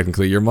is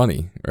technically your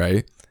money,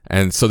 right?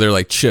 And so they're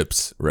like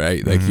chips,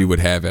 right? Like you would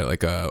have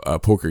at a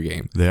poker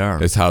game. They are.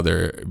 That's how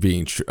they're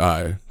being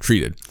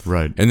treated.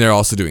 Right. And they're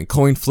also doing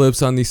coin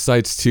flips on these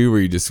sites too,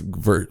 where you just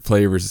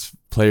player versus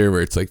player,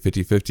 where it's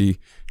 50-50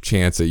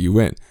 chance that you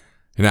win.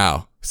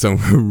 Now, some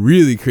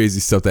really crazy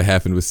stuff that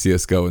happened with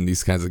CS:GO and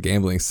these kinds of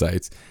gambling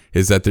sites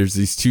is that there's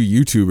these two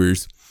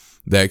YouTubers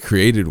that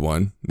created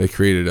one. They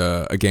created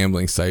a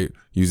gambling site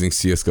using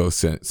CS:GO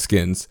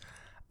skins,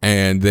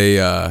 and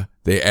they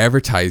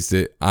advertised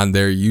it on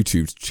their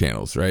YouTube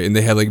channels, right? And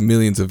they had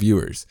millions of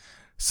viewers.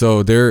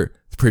 So they're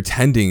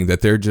pretending that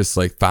they're just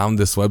found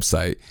this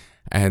website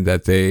and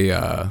that they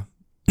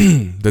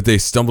that they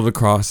stumbled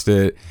across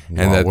it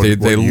and that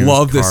they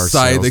love this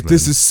site.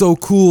 This is so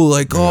cool.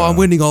 I'm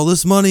winning all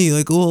this money.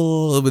 And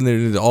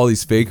there's all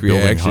these fake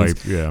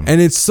reactions. Hype, and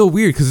it's so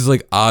weird because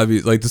it's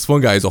obvious. This one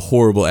guy is a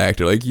horrible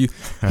actor.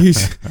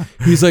 He's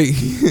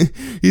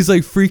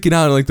freaking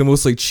out in the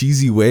most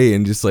cheesy way,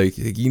 and just you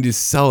can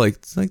just tell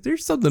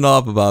there's something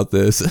off about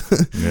this.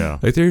 Yeah.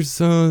 There's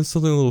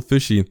something a little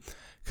fishy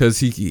because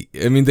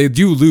they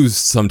do lose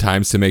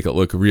sometimes to make it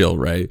look real,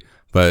 right?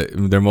 But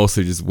they're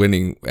mostly just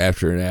winning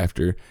after and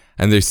after.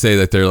 And they say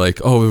that they're we're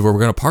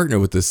going to partner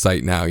with this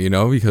site now,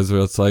 because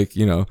it's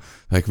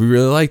we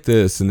really like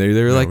this. And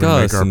they're like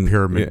us. Make our and,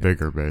 pyramid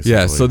bigger, basically.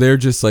 Yeah. So they're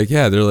just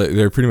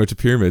they're pretty much a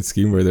pyramid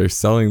scheme where they're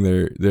selling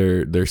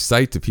their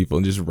site to people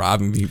and just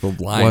robbing people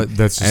blind. Well,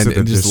 that's just and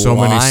there's just so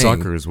lying. many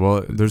suckers.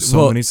 Well, there's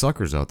so many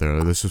suckers out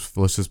there. Let's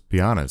just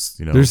be honest.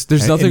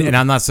 There's nothing. And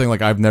I'm not saying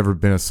I've never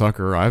been a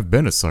sucker. I've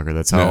been a sucker.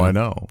 That's how I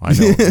know.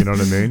 You know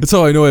what I mean? That's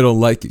how I know I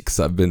don't like it, because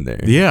I've been there.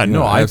 Yeah.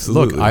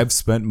 Absolutely. I've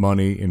spent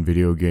money in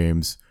video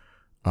games,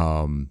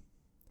 on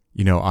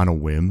a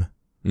whim,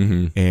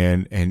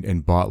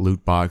 and bought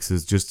loot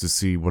boxes just to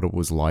see what it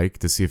was like,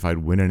 to see if I'd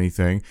win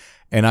anything.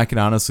 And I can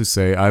honestly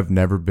say I've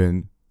never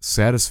been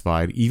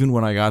satisfied. Even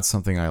when I got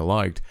something I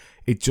liked,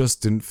 it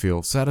just didn't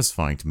feel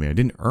satisfying to me. I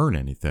didn't earn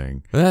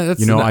anything.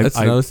 That's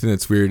another thing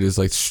that's weird is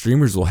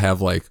streamers will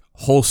have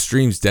whole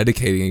streams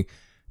dedicating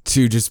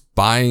to just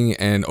buying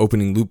and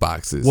opening loot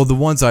boxes. Well, the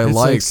ones I it's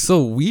like,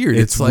 so weird.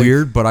 It's like,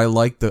 weird, but I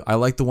like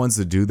the ones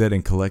that do that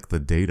and collect the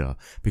data,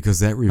 because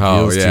that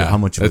reveals to you how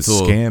much of a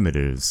scam it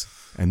is.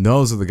 And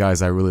those are the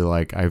guys I really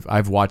like.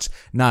 I've watched,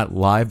 not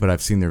live, but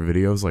I've seen their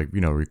videos, like,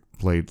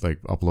 replayed, like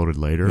uploaded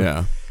later.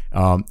 Yeah.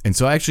 And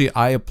so actually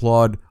I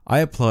applaud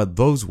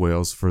those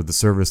whales for the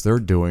service they're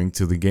doing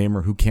to the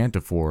gamer who can't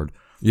afford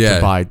to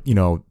buy,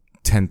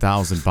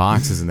 10,000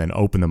 boxes and then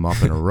open them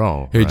up in a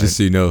row. Hey, right? just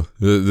so you know,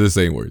 this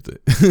ain't worth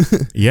it.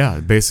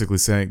 Yeah, basically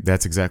saying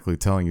that's exactly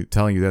telling you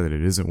that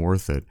it isn't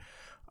worth it.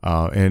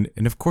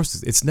 And of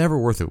course it's never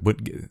worth it.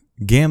 But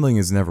gambling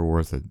is never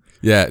worth it.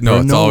 Yeah, no,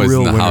 it's always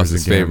in the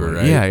house's favor,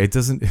 right? Yeah, it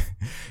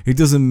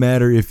doesn't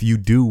matter if you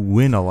do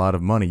win a lot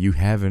of money. You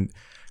haven't.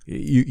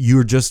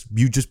 You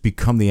just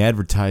become the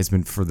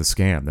advertisement for the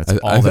scam. That's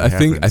all that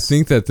happens. I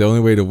think that the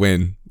only way to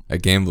win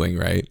at gambling,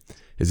 right,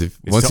 is if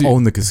once you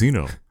own the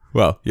casino.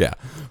 Well, yeah,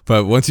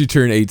 but once you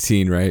turn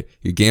 18, right,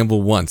 you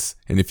gamble once,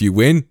 and if you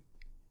win,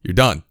 you're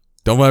done.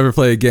 Don't ever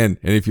play again,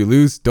 and if you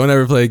lose, don't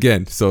ever play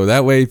again. So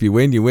that way, if you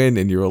win,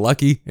 and you're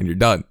lucky, and you're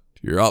done.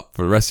 You're up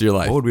for the rest of your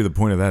life. What would be the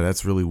point of that?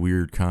 That's a really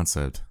weird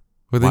concept.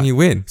 Well, then you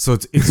win. So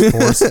it's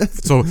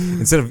forced. So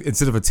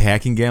instead of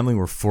attacking gambling,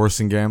 we're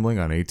forcing gambling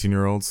on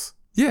 18-year-olds.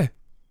 Yeah,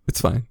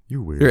 it's fine.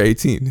 You're weird. You're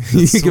 18.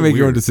 You can make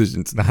your own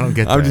decisions. I don't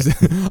get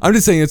that. I'm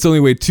just saying it's the only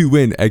way to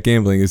win at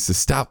gambling is to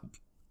stop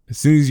as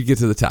soon as you get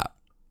to the top,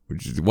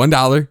 which is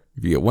 $1.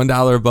 If you get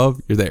 $1 above,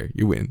 you're there.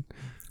 You win.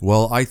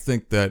 Well, I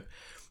think that,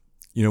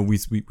 we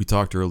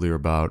talked earlier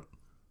about,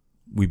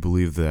 we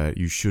believe that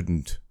you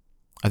shouldn't.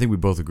 I think we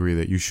both agree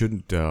that you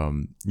shouldn't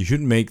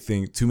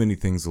make too many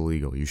things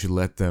illegal. You should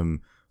let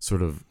them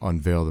sort of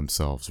unveil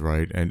themselves,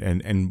 right?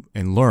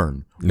 And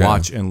learn,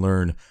 watch and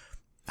learn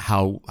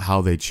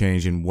how they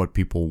change and what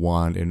people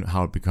want and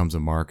how it becomes a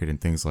market and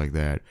things like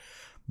that.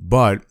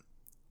 But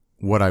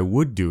what I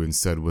would do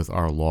instead with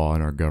our law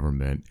and our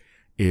government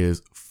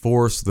is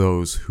force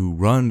those who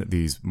run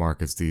these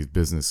markets, these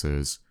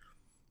businesses,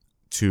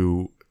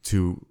 to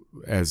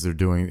as they're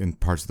doing in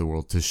parts of the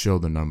world, to show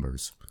the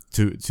numbers,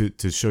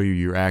 to show you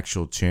your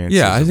actual chances.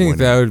 Yeah, I think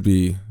that would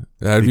be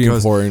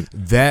important.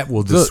 That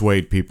will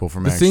dissuade people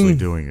from actually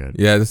doing it.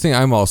 Yeah, the thing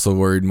I'm also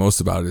worried most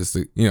about is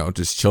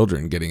just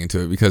children getting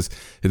into it, because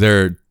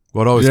they're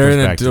in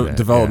a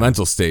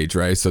developmental stage,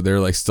 right? So they're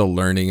like still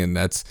learning, and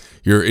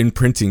you're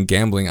imprinting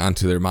gambling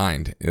onto their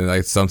mind, and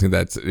that's something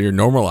you're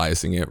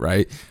normalizing it,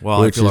 right?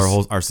 Well, I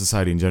feel our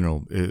society in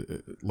general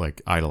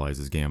like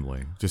idolizes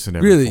gambling, just in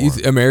every form.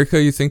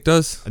 America, you think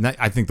does? And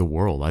I think the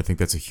world. I think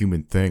that's a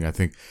human thing. I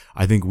think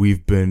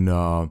we've been.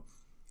 I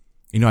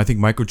think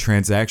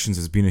microtransactions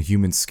has been a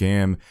human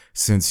scam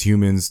since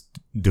humans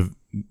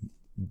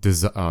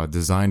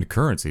designed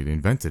currency. They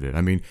invented it.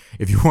 I mean,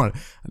 if you want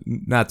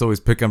not to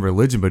always pick on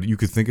religion, but you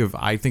could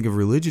I think of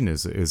religion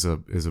as a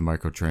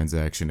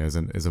microtransaction,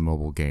 as a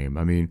mobile game.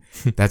 I mean,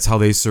 that's how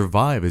they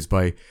survive, is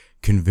by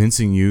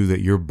convincing you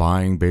that you're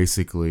buying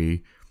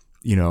basically,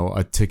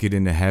 a ticket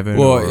into heaven.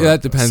 Well,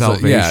 that depends.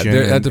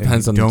 That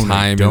depends on the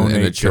time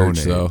in the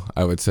church, though.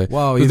 I would say.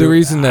 Well, the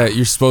reason that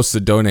you're supposed to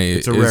donate,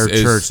 it's a rare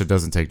church that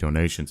doesn't take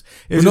donations.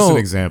 It's just an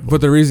example.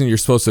 But the reason you're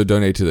supposed to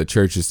donate to the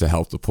church is to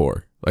help the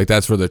poor. Like,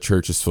 that's where the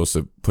church is supposed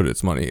to put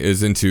its money,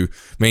 is into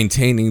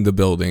maintaining the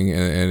building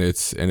and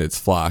its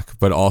flock,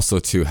 but also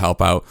to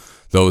help out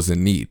those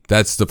in need.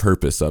 That's the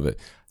purpose of it.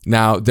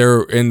 Now,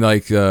 they're in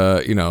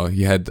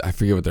you had, I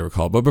forget what they were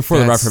called, but before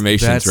the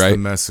Reformations, that's right? The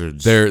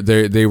message.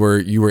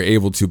 You were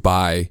able to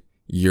buy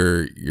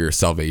your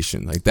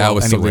salvation. Like, that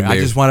was something. I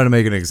just wanted to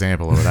make an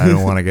example of it. I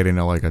don't want to get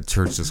into like a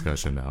church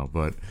discussion now,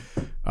 but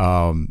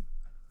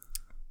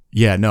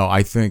yeah, no,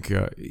 I think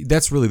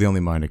that's really the only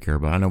mind I care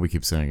about. I know we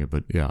keep saying it,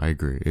 but yeah, I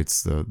agree.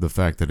 It's the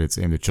fact that it's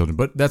aimed at children.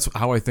 But that's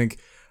how I think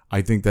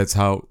that's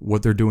how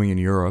what they're doing in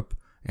Europe,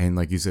 and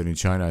like you said in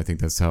China, I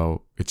think that's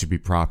how it should be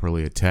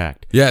properly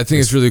attacked. Yeah, I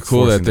think it's really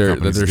cool that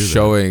they're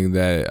showing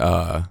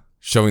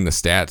showing the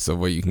stats of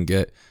what you can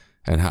get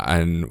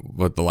and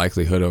what the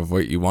likelihood of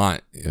what you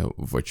want,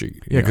 of what you.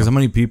 Yeah, because how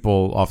many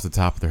people off the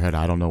top of their head,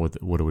 I don't know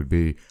what it would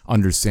be,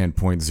 understand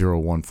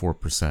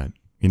 0.014%.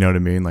 You know what I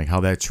mean? Like how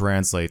that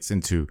translates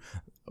into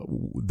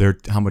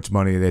how much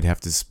money they'd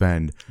have to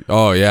spend.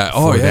 Oh yeah.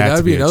 That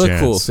would be another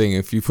cool thing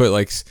if you put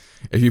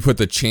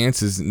the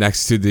chances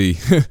next to the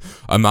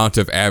amount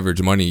of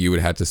average money you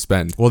would have to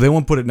spend. Well, they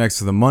won't put it next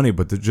to the money,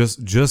 but they're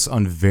just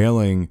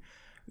unveiling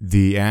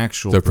the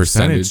actual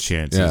percentage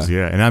chances.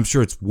 Yeah. And I'm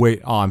sure it's more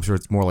like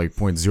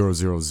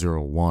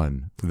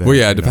 0.0001. Well,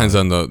 yeah, it depends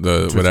on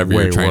the whatever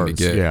you're trying to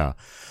get. Yeah.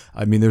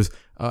 I mean, there's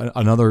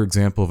another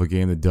example of a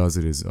game that does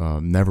it is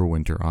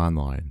Neverwinter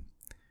Online,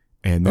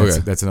 and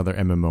that's another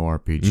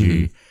MMORPG,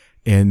 mm-hmm.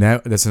 and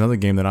that's another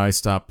game that I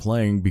stopped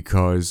playing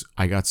because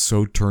I got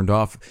so turned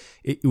off.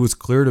 It was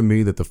clear to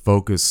me that the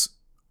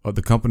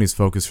company's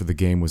focus for the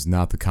game was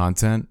not the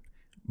content,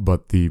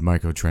 but the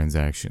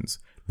microtransactions.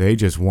 They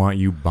just want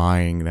you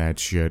buying that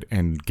shit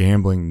and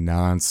gambling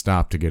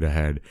nonstop to get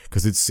ahead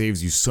because it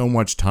saves you so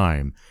much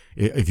time.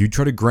 If you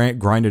try to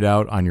grind it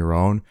out on your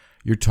own,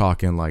 you're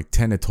talking like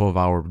 10 to 12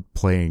 hour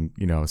playing,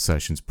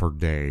 sessions per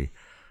day.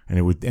 And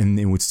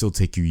it would still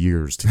take you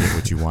years to get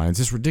what you want. It's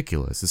just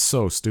ridiculous. It's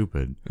so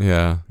stupid.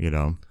 Yeah.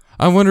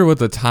 I wonder what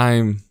the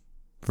time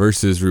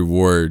versus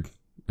reward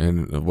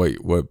and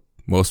what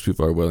most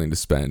people are willing to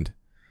spend,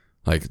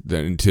 like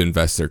to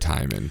invest their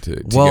time in to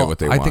get what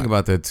they want. I think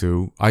about that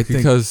too. I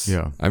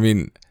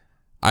mean,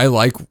 I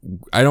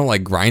don't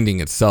like grinding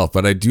itself,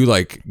 but I do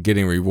like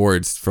getting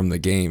rewards from the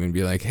game and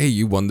be like, hey,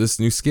 you won this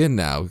new skin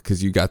now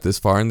because you got this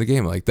far in the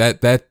game. Like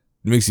that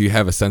makes you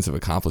have a sense of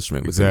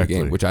accomplishment within the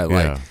game, which I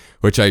like,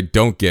 which I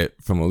don't get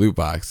from a loot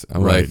box.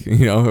 I'm like,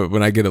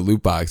 when I get a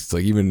loot box, it's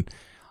like even,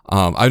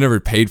 I've never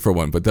paid for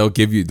one, but they'll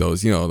give you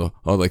those,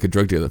 like a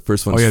drug dealer. The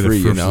first one's free,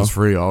 the first one's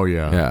free. Oh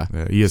yeah.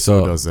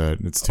 ESO does that.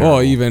 It's terrible.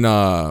 Oh, even,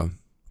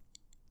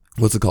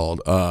 what's it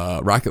called?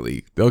 Rocket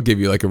League. They'll give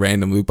you like a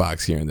random loot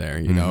box here and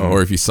there,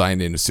 or if you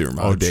sign in a Super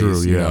Mario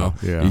days, you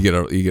get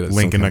a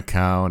link an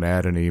account,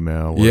 add an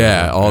email.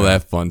 All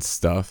that fun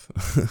stuff.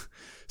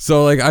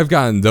 So like I've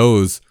gotten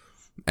those.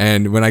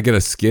 And when I get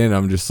a skin,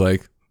 I'm just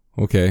like,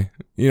 okay.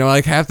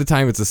 Like half the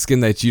time it's a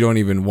skin that you don't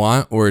even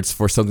want, or it's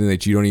for something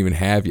that you don't even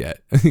have yet.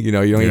 You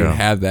don't even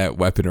have that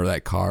weapon or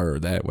that car or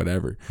that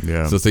whatever.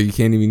 Yeah. So you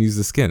can't even use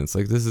the skin. It's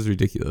like, this is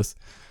ridiculous.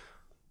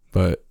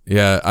 But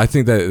yeah, I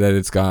think that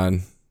it's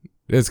gone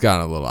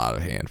a little out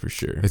of hand for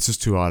sure. It's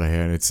just too out of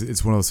hand.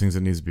 It's one of those things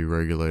that needs to be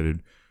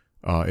regulated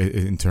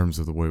in terms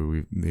of the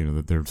way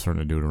that they're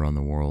starting to do it around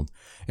the world.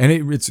 And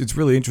it's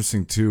really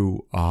interesting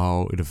too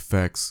how it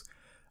affects.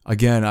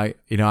 Again, I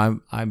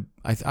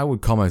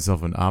would call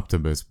myself an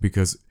optimist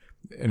because,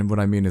 and what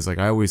I mean is like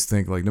I always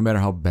think like no matter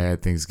how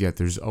bad things get,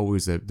 there's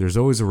always a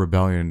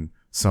rebellion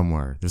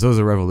somewhere. There's always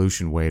a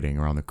revolution waiting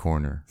around the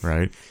corner,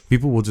 right?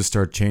 People will just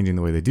start changing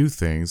the way they do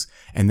things,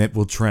 and that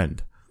will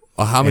trend.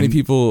 How many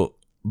people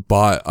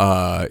bought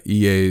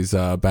EA's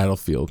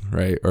Battlefield,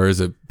 right? Or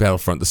is it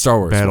Battlefront? The Star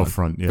Wars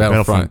Battlefront, one. Yeah,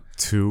 Battlefront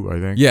 2, I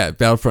think. Yeah,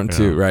 Battlefront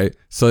 2, right?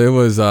 So it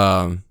was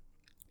a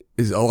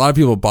lot of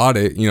people bought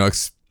it,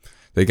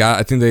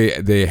 I think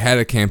they had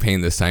a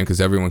campaign this time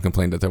because everyone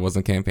complained that there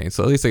wasn't a campaign.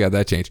 So at least they got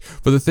that changed.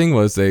 But the thing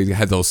was they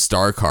had those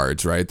star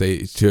cards, right?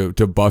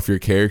 To buff your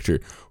character,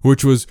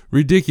 which was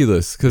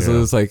ridiculous because it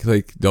was like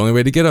the only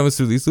way to get them is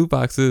through these loot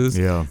boxes.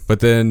 Yeah.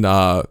 But then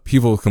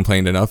people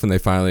complained enough and they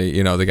finally,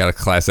 they got a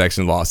class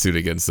action lawsuit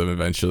against them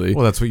eventually.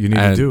 Well, that's what you need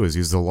to do is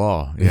use the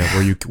law. Yeah.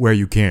 Where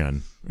you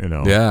can,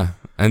 Yeah.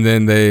 And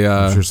then they,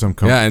 I'm sure some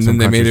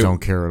countries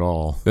don't care at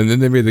all. And then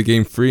they made the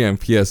game free on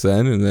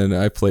PSN, and then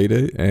I played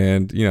it,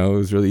 and it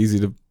was really easy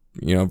to,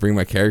 bring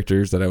my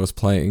characters that I was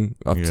playing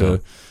up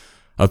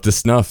to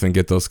snuff and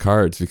get those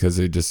cards because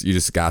you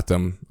just got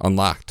them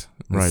unlocked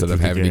instead of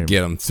having to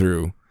get them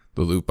through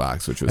the loot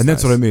box, which was and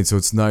that's nice. What I mean. So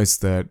it's nice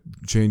that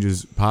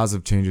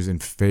positive changes in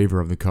favor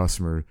of the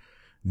customer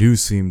do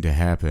seem to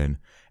happen.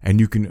 And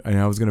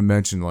I was going to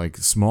mention like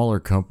smaller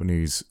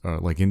companies,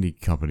 like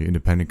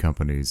independent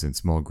companies and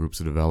small groups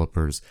of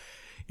developers.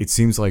 It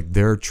seems like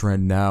their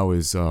trend now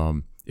is,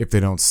 if they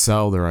don't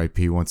sell their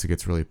IP once it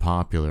gets really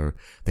popular,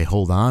 they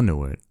hold on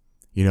to it.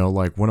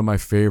 Like one of my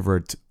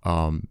favorite,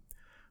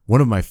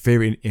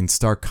 in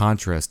stark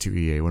contrast to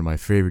EA, one of my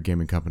favorite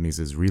gaming companies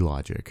is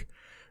Relogic.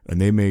 And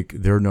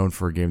they're known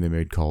for a game they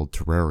made called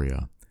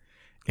Terraria.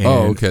 And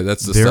okay,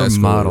 that's the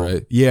model,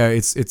 right? Yeah,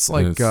 it's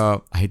like I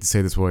hate to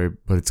say it this way,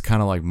 but it's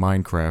kind of like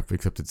Minecraft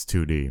except it's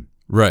 2D,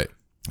 right?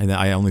 And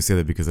I only say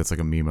that because that's like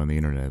a meme on the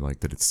internet,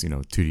 like that it's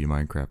 2D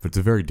Minecraft, but it's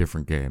a very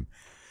different game.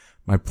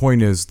 My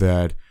point is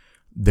that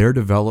their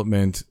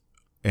development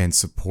and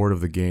support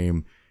of the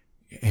game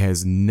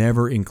has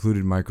never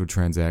included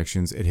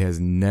microtransactions. It has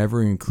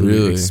never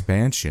included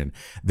expansion.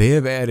 They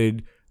have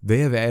added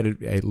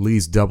at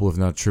least double, if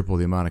not triple,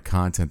 the amount of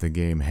content the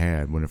game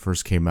had when it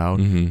first came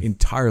out,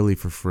 entirely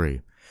for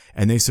free.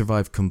 And they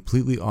survived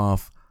completely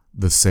off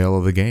the sale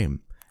of the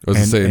game. I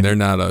was saying they're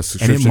not a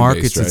subscription and it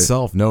markets based, right?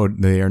 itself. No,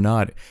 they are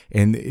not.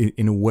 And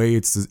in a way,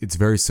 it's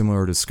very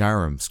similar to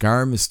Skyrim.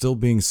 Skyrim is still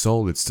being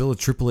sold. It's still a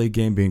AAA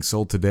game being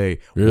sold today.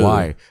 Really?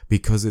 Why?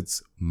 Because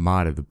it's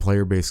modded. The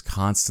player base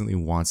constantly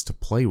wants to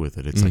play with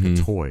it. It's like a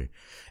toy.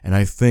 And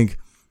I think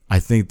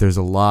there's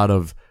a lot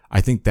of. I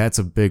think that's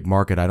a big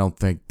market. I don't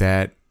think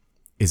that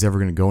is ever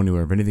going to go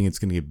anywhere. If anything, it's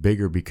going to get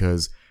bigger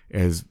because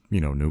as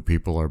new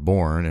people are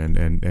born and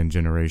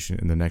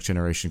the next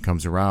generation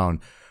comes around,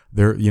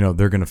 they're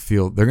going to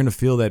feel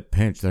that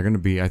pinch. They're going to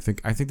be. I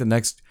think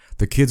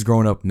the kids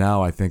growing up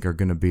now, I think are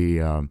going to be.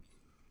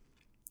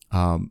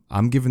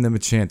 I'm giving them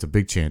a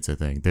big chance. I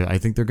think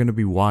they're going to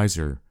be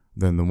wiser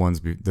than the ones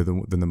than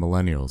the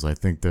millennials. I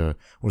think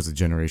what is it,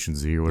 Generation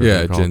Z or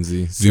whatever. Yeah, Gen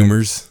Z,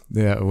 Zoomers.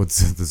 Yeah,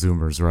 what's the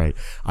Zoomers, right?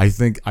 I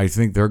think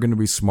they're going to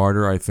be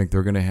smarter. I think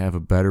they're going to have a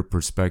better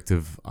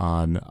perspective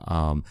on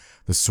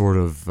the sort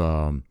of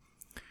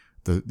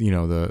the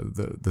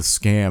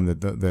scam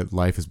that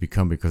life has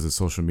become because of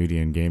social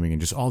media and gaming and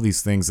just all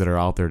these things that are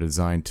out there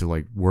designed to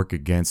like work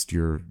against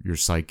your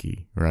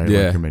psyche, right?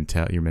 Yeah, like your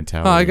mentality.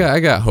 Oh, I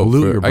got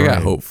hope. I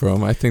got hope for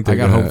them. I think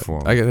they're hope for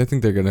them. I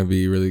think they're gonna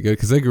be really good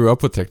because they grew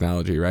up with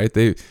technology, right?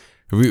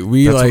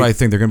 We That's like what I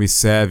think. They're going to be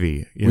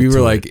savvy. we were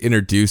into like it.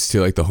 introduced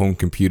to like the home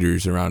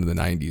computers around in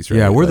the 90s, right?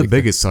 Yeah, we're the Like,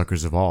 biggest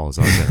suckers of all, is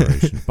our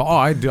generation. But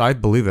I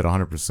believe it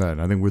 100%.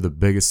 I think we're the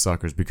biggest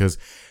suckers because,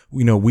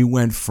 we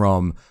went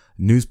from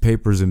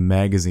newspapers and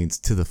magazines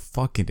to the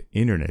fucking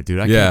internet, dude.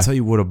 I can't tell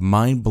you what a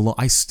mind blow.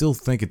 I still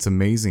think it's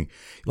amazing.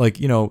 Like,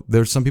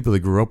 there's some people that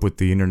grew up with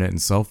the internet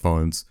and cell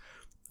phones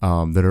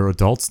that are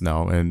adults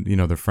now, and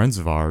they're friends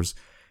of ours,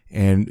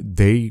 and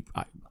they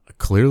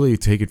clearly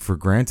take it for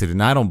granted,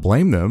 and I don't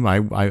blame them. I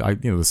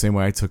the same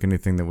way I took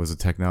anything that was a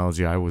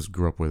technology,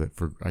 grew up with it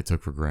I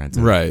took for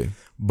granted. right.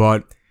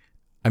 But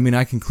I mean,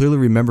 I can clearly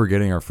remember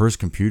getting our first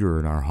computer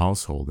in our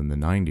household in the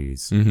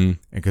 90s,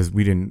 because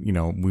we didn't,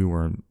 we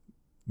were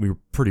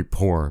pretty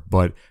poor,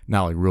 but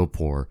not like real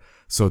poor.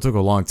 So it took a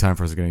long time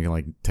for us to get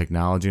like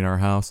technology in our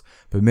house.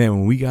 But man,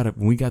 when we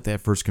got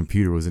that first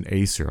computer, it was an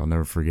Acer. I'll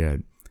never forget.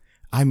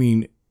 I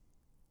mean,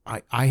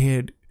 I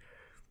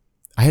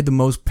had the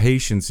most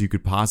patience you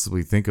could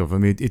possibly think of. I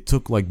mean, it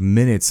took like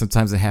minutes,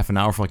 sometimes a half an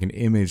hour for like an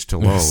image to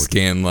load.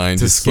 Scan line,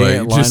 to just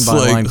scan like, line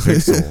by line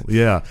pixel.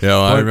 Yeah. Yeah,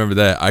 well, I remember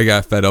that. I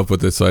got fed up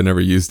with it, so I never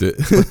used it.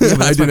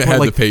 I didn't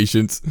have the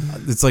patience.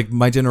 It's like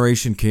my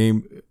generation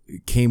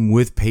came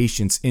with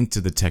patience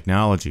into the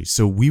technology.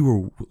 So we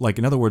were like,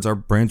 in other words, our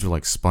brains were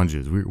like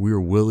sponges. We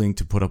were willing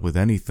to put up with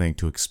anything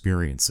to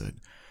experience it.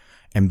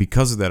 And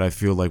because of that, I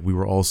feel like we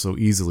were also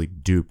easily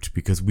duped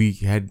because we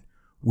had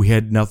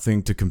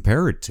nothing to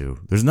compare it to.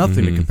 There's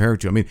nothing to compare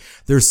it to. I mean,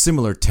 there's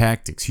similar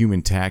tactics,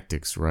 human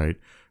tactics, right?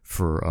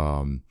 For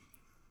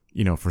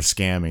for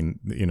scamming,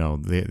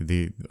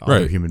 the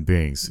other human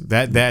beings.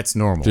 That's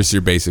normal. Just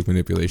your basic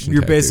manipulation.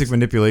 Your tactics. basic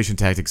manipulation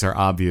tactics are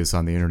obvious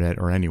on the internet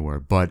or anywhere,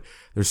 but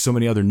there's so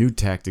many other new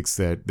tactics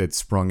that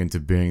sprung into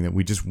being that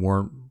we just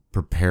weren't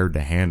prepared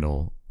to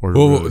handle.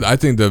 Well, I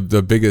think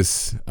the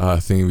biggest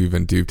thing we've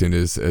been duped in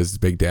is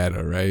big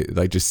data, right?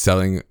 Like just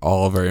selling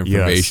all of our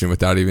information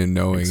without even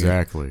knowing.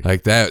 Exactly. It.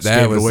 Like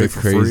that was the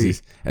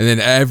craziest. And then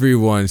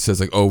everyone says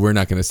like, "Oh, we're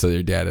not going to sell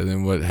your data."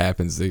 Then what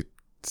happens? They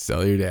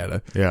sell your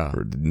data. Yeah.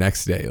 The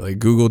next day, like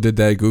Google did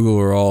that. Google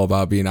were all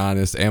about being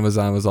honest.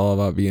 Amazon was all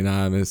about being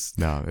honest.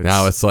 Now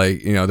it's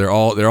like they're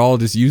all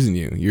just using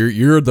you.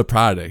 You're the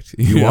product.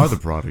 You are the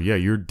product. Yeah,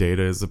 your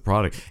data is the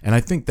product. And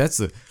I think that's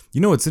the.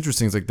 What's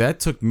interesting is like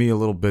that took me a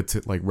little bit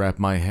to like wrap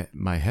my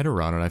head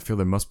around it. I feel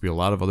there must be a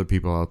lot of other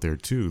people out there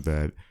too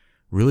that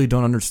really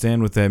don't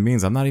understand what that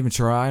means. I'm not even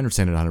sure I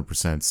understand it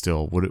 100%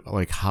 still.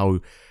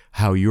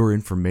 How your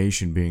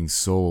information being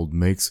sold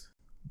makes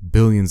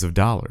billions of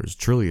dollars,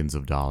 trillions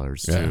of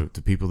dollars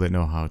to people that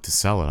know how to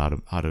sell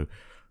it, how to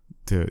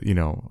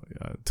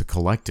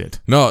collect it.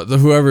 No,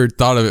 whoever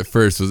thought of it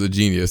first was a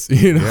genius.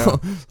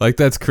 Like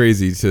that's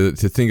crazy to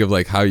think of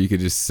like how you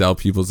could just sell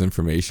people's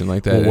information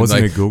like that. Well,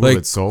 wasn't like, it Google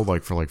that sold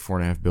like for like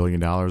 $4.5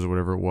 billion or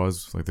whatever it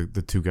was? Like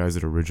the two guys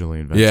that originally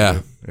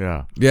invented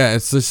it. Yeah.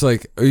 It's just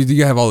like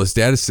you have all this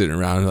data sitting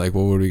around. Like,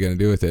 well, what are we gonna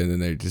do with it? And then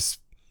they're just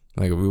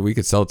like, we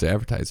could sell it to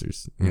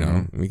advertisers.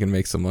 We can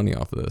make some money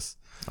off of this.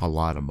 A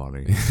lot of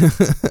money.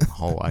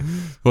 Whole lot.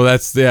 Well,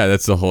 that's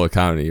the whole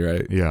economy,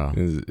 right? Yeah,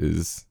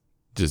 is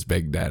just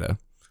big data.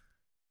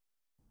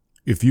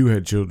 If you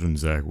had children,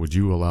 Zach, would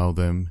you allow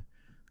them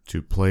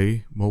to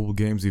play mobile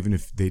games even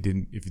if they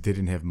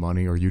didn't have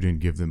money or you didn't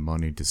give them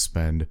money to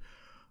spend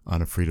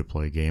on a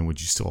free-to-play game?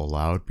 Would you still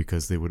allow it?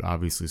 Because they would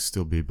obviously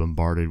still be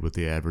bombarded with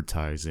the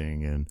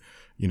advertising and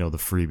the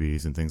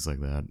freebies and things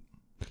like that.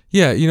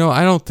 Yeah,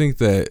 I don't think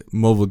that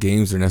mobile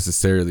games are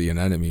necessarily an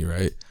enemy,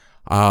 right?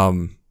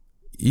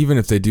 Even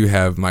if they do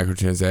have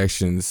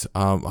microtransactions,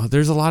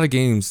 there's a lot of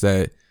games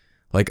that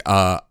like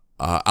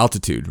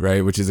Altitude,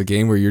 right? Which is a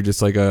game where you're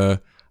just like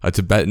a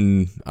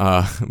Tibetan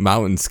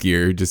mountain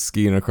skier just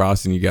skiing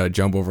across and you got to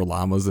jump over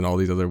llamas and all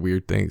these other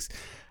weird things.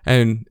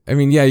 And I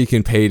mean, yeah, you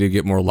can pay to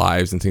get more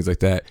lives and things like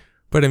that.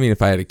 But I mean,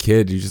 if I had a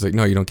kid, you're just like,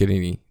 no, you don't get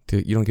you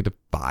don't get to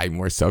buy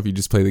more stuff. You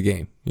just play the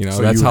game.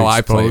 So that's how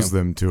I play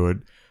them to it.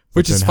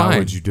 Which is fine. How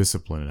would you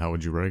discipline it? How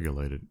would you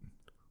regulate it?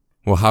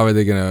 Well, how are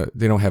they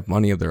they don't have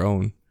money of their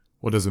own.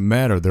 Well, does it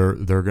matter?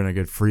 They're gonna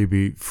get free,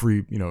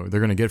 they're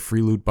gonna get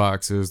free loot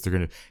boxes. They're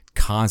gonna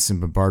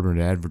constant bombardment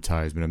of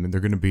advertisement. I mean, they're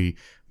gonna be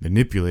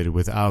manipulated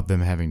without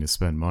them having to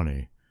spend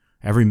money.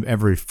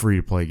 Every free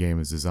to play game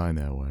is designed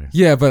that way.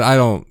 Yeah, but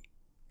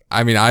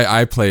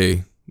I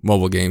play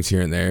mobile games here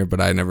and there, but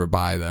I never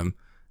buy them.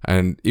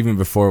 And even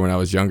before when I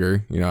was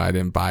younger, I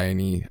didn't buy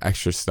any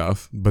extra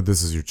stuff. But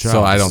this is your child.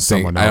 So I don't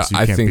think someone else. You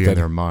I can't think be that in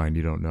their mind.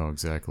 You don't know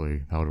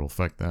exactly how it'll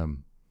affect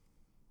them.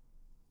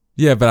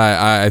 Yeah, but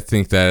I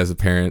think that as a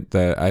parent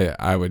that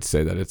I would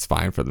say that it's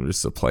fine for them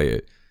just to play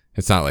it.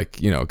 It's not like,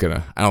 I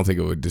don't think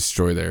it would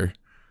destroy their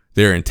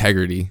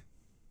integrity.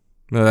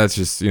 No, that's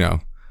just,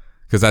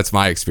 because that's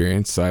my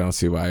experience. So I don't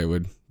see why it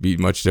would be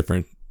much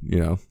different,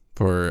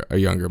 for a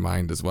younger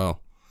mind as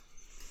well.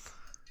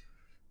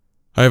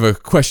 I have a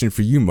question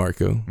for you,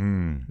 Marco.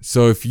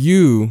 So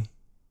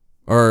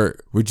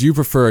would you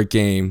prefer a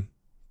game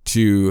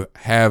to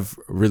have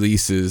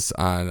releases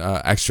on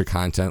extra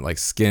content like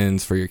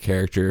skins for your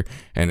character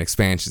and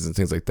expansions and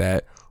things like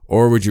that?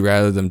 Or would you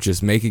rather them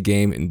just make a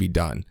game and be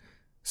done?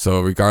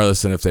 So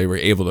regardless of if they were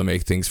able to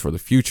make things for the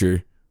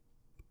future,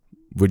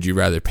 would you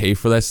rather pay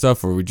for that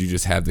stuff or would you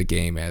just have the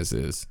game as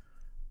is?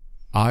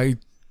 I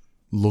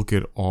look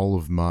at all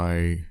of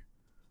my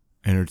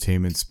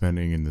entertainment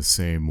spending in the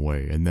same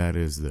way, and that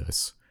is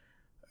this.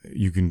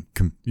 You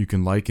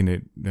can liken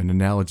it, an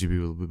analogy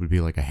would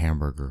be like a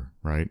hamburger,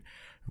 right?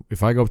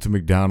 If I go up to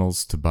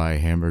McDonald's to buy a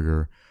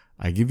hamburger,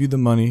 I give you the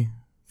money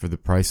for the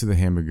price of the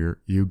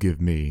hamburger, you give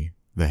me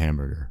the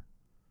hamburger,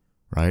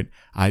 right?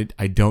 I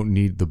don't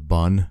need the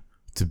bun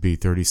to be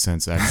 30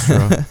 cents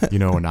extra,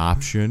 an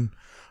option.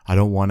 I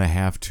don't want to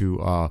have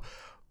to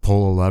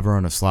pull a lever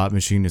on a slot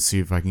machine to see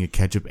if I can get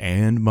ketchup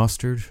and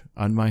mustard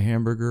on my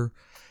hamburger.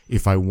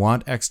 If I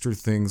want extra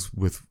things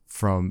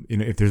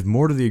if there's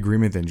more to the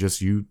agreement than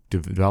just you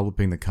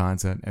developing the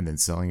content and then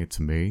selling it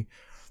to me,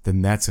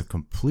 then that's a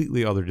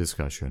completely other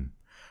discussion.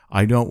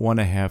 I don't want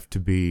to have to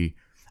be,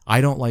 I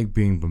don't like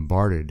being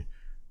bombarded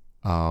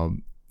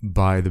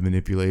by the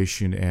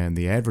manipulation and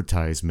the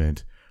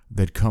advertisement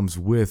that comes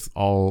with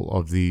all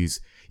of these,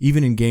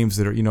 even in games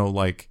that are,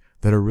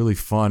 that are really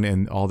fun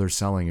and all they're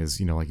selling is,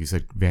 like you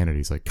said,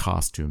 vanities, like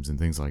costumes and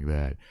things like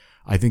that.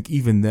 I think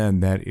even then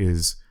that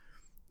is,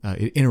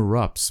 it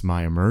interrupts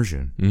my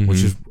immersion,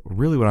 which is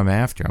really what I'm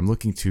after. I'm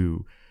looking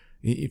to,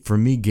 for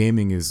me,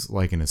 gaming is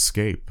like an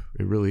escape.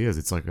 It really is.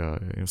 It's like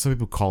some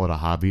people call it a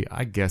hobby.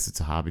 I guess it's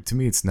a hobby. To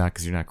me, it's not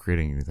because you're not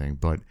creating anything,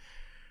 but,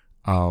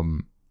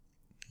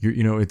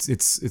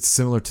 it's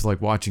similar to like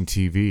watching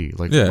TV,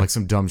 like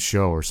some dumb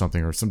show or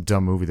something, or some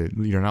dumb movie that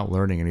you're not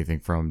learning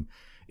anything from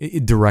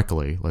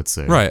directly, let's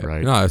say. Right.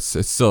 Right. No,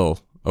 it's still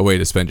a way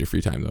to spend your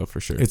free time though, for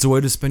sure. It's a way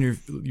to spend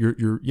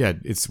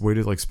it's a way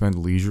to like spend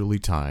leisurely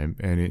time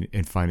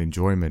and find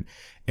enjoyment.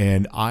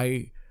 And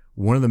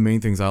one of the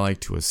main things I like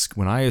to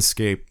when I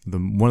escape,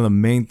 one of the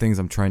main things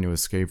I'm trying to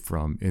escape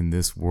from in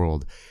this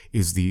world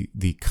is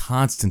the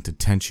constant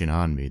attention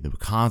on me, the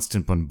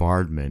constant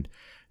bombardment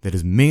that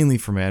is mainly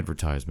from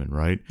advertisement,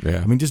 right?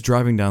 Yeah. I mean, just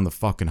driving down the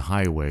fucking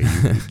highway,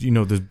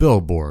 there's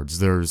billboards,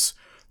 there's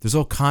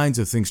all kinds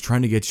of things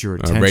trying to get your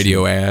attention.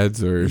 Radio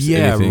ads or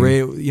anything.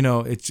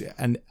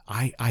 And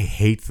I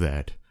hate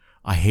that.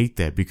 I hate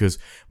that because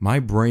my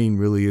brain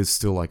really is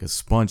still like a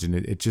sponge, and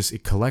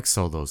it collects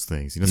all those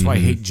things. That's why I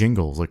hate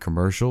jingles, like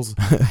commercials.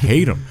 I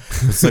hate them.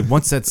 It's like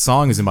once that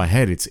song is in my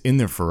head, it's in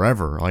there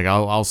forever. Like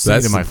I'll sing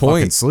it in my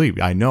fucking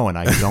sleep. I know, and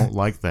I don't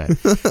like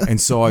that. And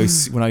so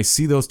when I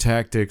see those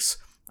tactics,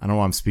 I don't know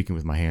why I'm speaking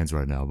with my hands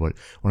right now, but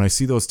when I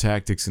see those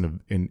tactics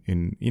in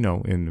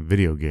a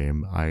video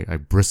game, I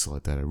bristle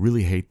at that. I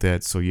really hate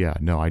that. So yeah,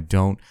 no, I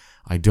don't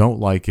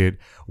like it.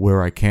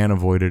 Where I can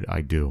avoid it,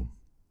 I do.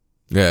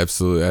 Yeah,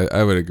 absolutely.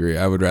 I would agree.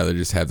 I would rather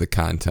just have the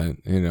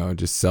content,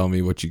 just sell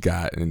me what you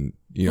got and,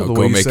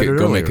 go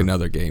make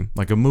another game.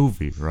 Like a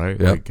movie, right?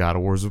 Yep. Like God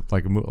of War's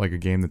like a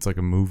game that's like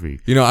a movie.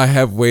 I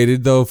have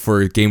waited though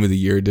for Game of the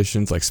Year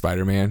editions like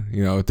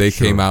Spider-Man. They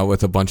came out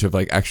with a bunch of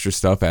like extra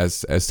stuff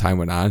as time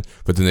went on,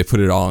 but then they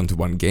put it all into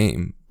one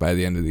game by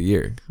the end of the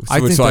year. I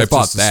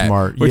bought that,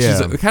 smart, which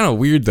is kind of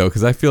weird though,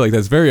 because I feel like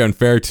that's very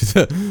unfair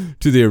to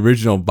the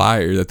original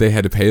buyer that they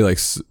had to pay like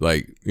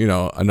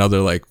another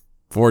like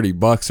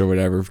 $40 or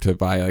whatever to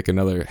buy like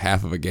another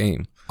half of a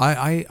game.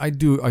 I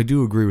do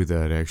agree with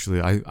that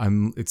actually.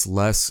 It's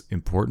less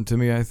important to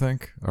me, I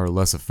think, or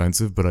less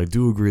offensive, but I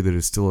do agree that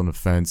it's still an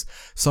offense.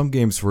 Some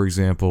games, for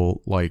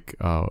example, like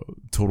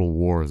Total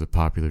War is a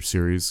popular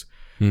series,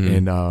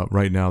 and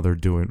right now their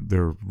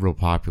real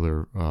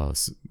popular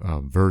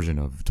version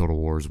of Total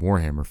War is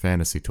Warhammer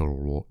Fantasy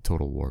Total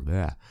War.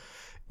 Yeah.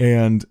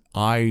 And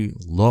I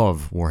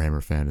love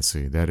Warhammer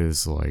Fantasy. That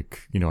is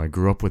like, I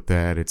grew up with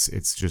that.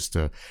 It's just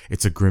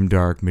it's a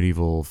grimdark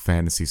medieval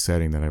fantasy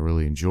setting that I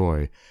really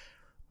enjoy.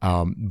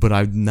 But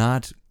I've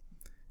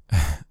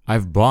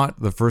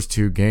bought the first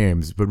two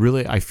games, but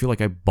really I feel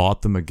like I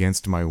bought them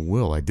against my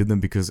will. I did them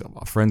because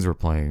friends were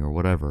playing or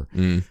whatever.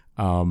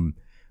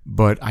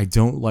 But I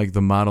don't like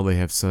the model they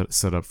have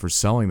set up for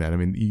selling that. I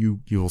mean,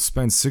 you'll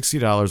spend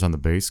 $60 on the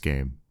base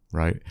game,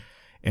 right?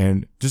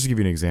 And just to give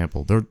you an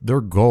example, their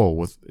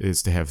goal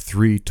is to have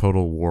 3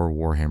 Total War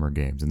Warhammer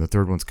games, and the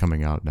third one's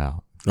coming out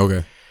now.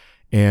 Okay.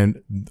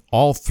 And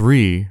all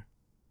 3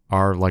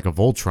 are like a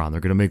Voltron.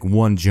 They're going to make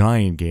one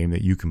giant game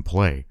that you can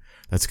play.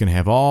 That's going to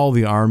have all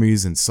the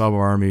armies and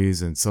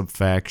sub-armies and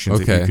sub-factions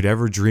that you could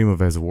ever dream of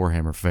as a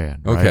Warhammer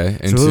fan. Right? Okay.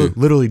 And so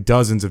literally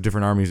dozens of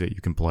different armies that you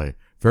can play.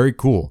 Very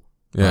cool,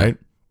 right?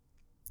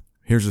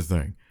 Here's the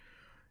thing.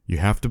 You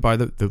have to buy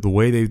the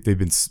way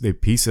they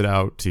piece it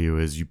out to you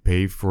is you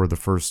pay for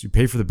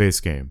the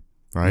base game,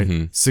 right?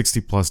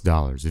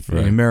 $60+. If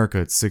in America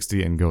it's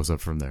 60 and goes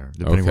up from there,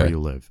 depending where you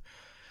live.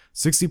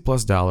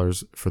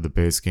 $60+ for the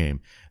base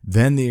game.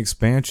 Then the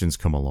expansions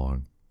come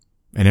along,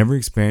 and every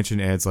expansion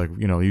adds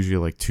usually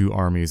like 2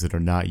 armies that are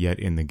not yet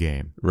in the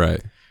game,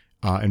 right?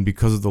 And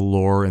because of the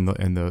lore and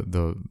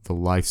the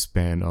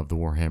lifespan of the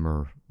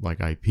Warhammer like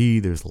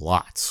IP, there's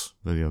lots.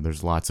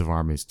 There's lots of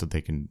armies that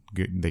they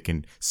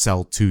can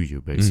sell to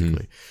you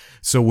basically.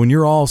 So when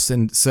you're all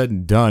said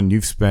and done,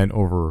 you've spent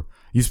over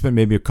You spend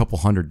maybe a couple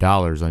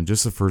 $100 on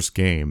just the first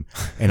game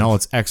and all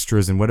its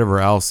extras and whatever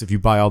else. If you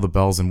buy all the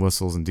bells and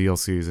whistles and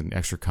DLCs and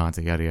extra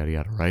content, yada, yada,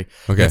 yada, right?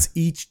 Okay. That's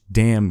each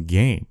damn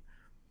game.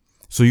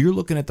 So you're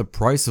looking at the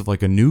price of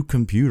like a new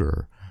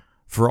computer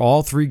for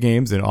all 3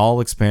 games and all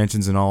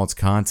expansions and all its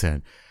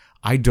content.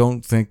 I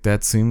don't think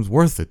that seems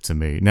worth it to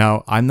me.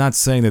 Now, I'm not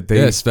saying that they...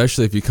 Yeah,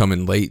 especially if you come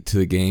in late to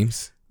the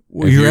games.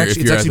 Well, it's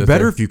actually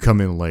better if you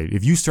come in late.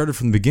 If you started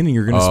from the beginning,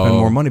 you're going to spend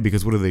more money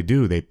because what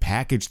do? They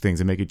package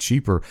things and make it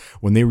cheaper.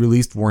 When they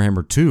released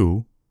Warhammer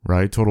 2,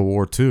 right? Total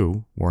War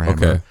 2,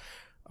 Warhammer,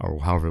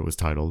 or however it was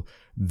titled,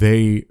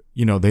 they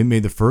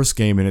made the first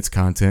game and its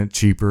content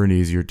cheaper and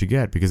easier to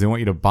get because they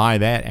want you to buy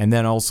that and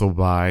then also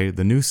buy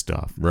the new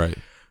stuff. Right.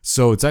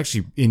 So it's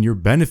actually in your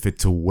benefit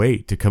to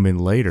wait to come in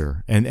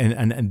later. And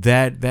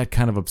that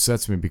kind of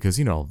upsets me because,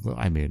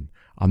 I mean,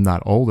 I'm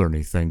not old or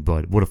anything,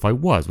 but what if I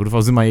was? What if I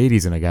was in my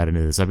 80s and I got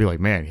into this? I'd be like,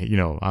 man,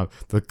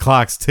 the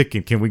clock's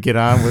ticking. Can we get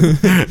on with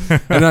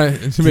it?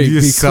 And Can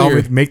you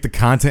just make the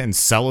content and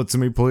sell it to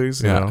me,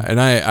 please? Yeah, and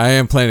I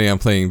am planning on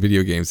playing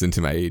video games into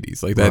my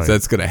 80s. Like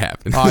that's gonna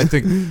happen. I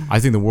think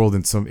the world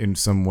in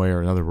some way or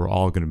another, we're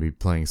all gonna be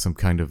playing some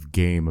kind of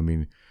game. I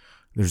mean,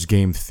 there's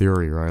game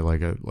theory, right?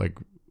 Like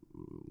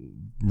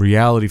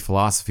reality,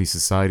 philosophy,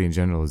 society in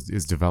general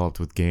is developed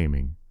with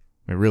gaming.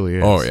 It really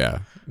is. Oh yeah.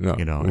 No.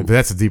 But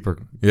that's a deeper.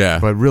 Yeah.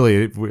 But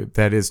really,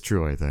 that is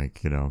true. I think.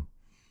 But,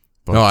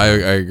 no, I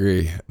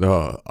agree.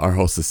 Our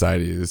whole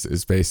society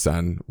is based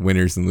on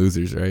winners and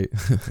losers, right?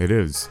 It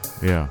is.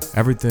 Yeah.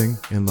 Everything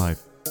in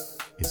life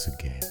is a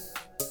game.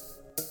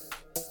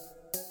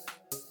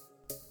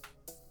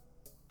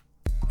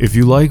 If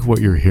you like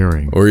what you're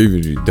hearing, or even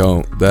if you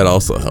don't, that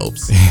also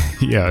helps.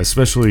 Yeah,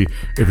 especially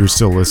if you're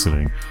still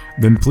listening,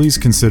 then please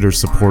consider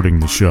supporting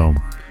the show.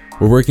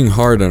 We're working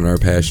hard on our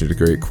passion to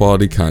create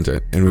quality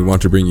content, and we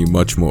want to bring you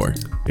much more.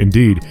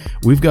 Indeed,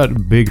 we've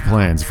got big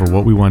plans for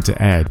what we want to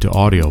add to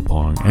Audio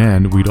Pong,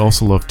 and we'd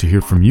also love to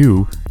hear from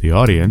you, the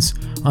audience,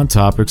 on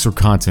topics or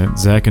content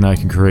Zach and I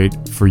can create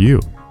for you.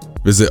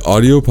 Visit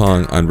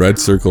AudioPong on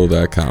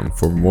redcircle.com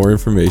for more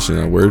information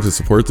on where to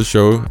support the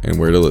show and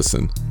where to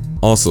listen.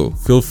 Also,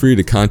 feel free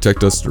to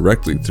contact us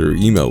directly through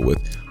email with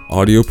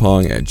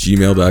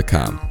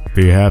audiopong@gmail.com.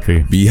 Be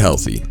happy. Be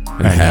healthy.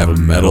 And have a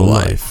metal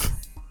life.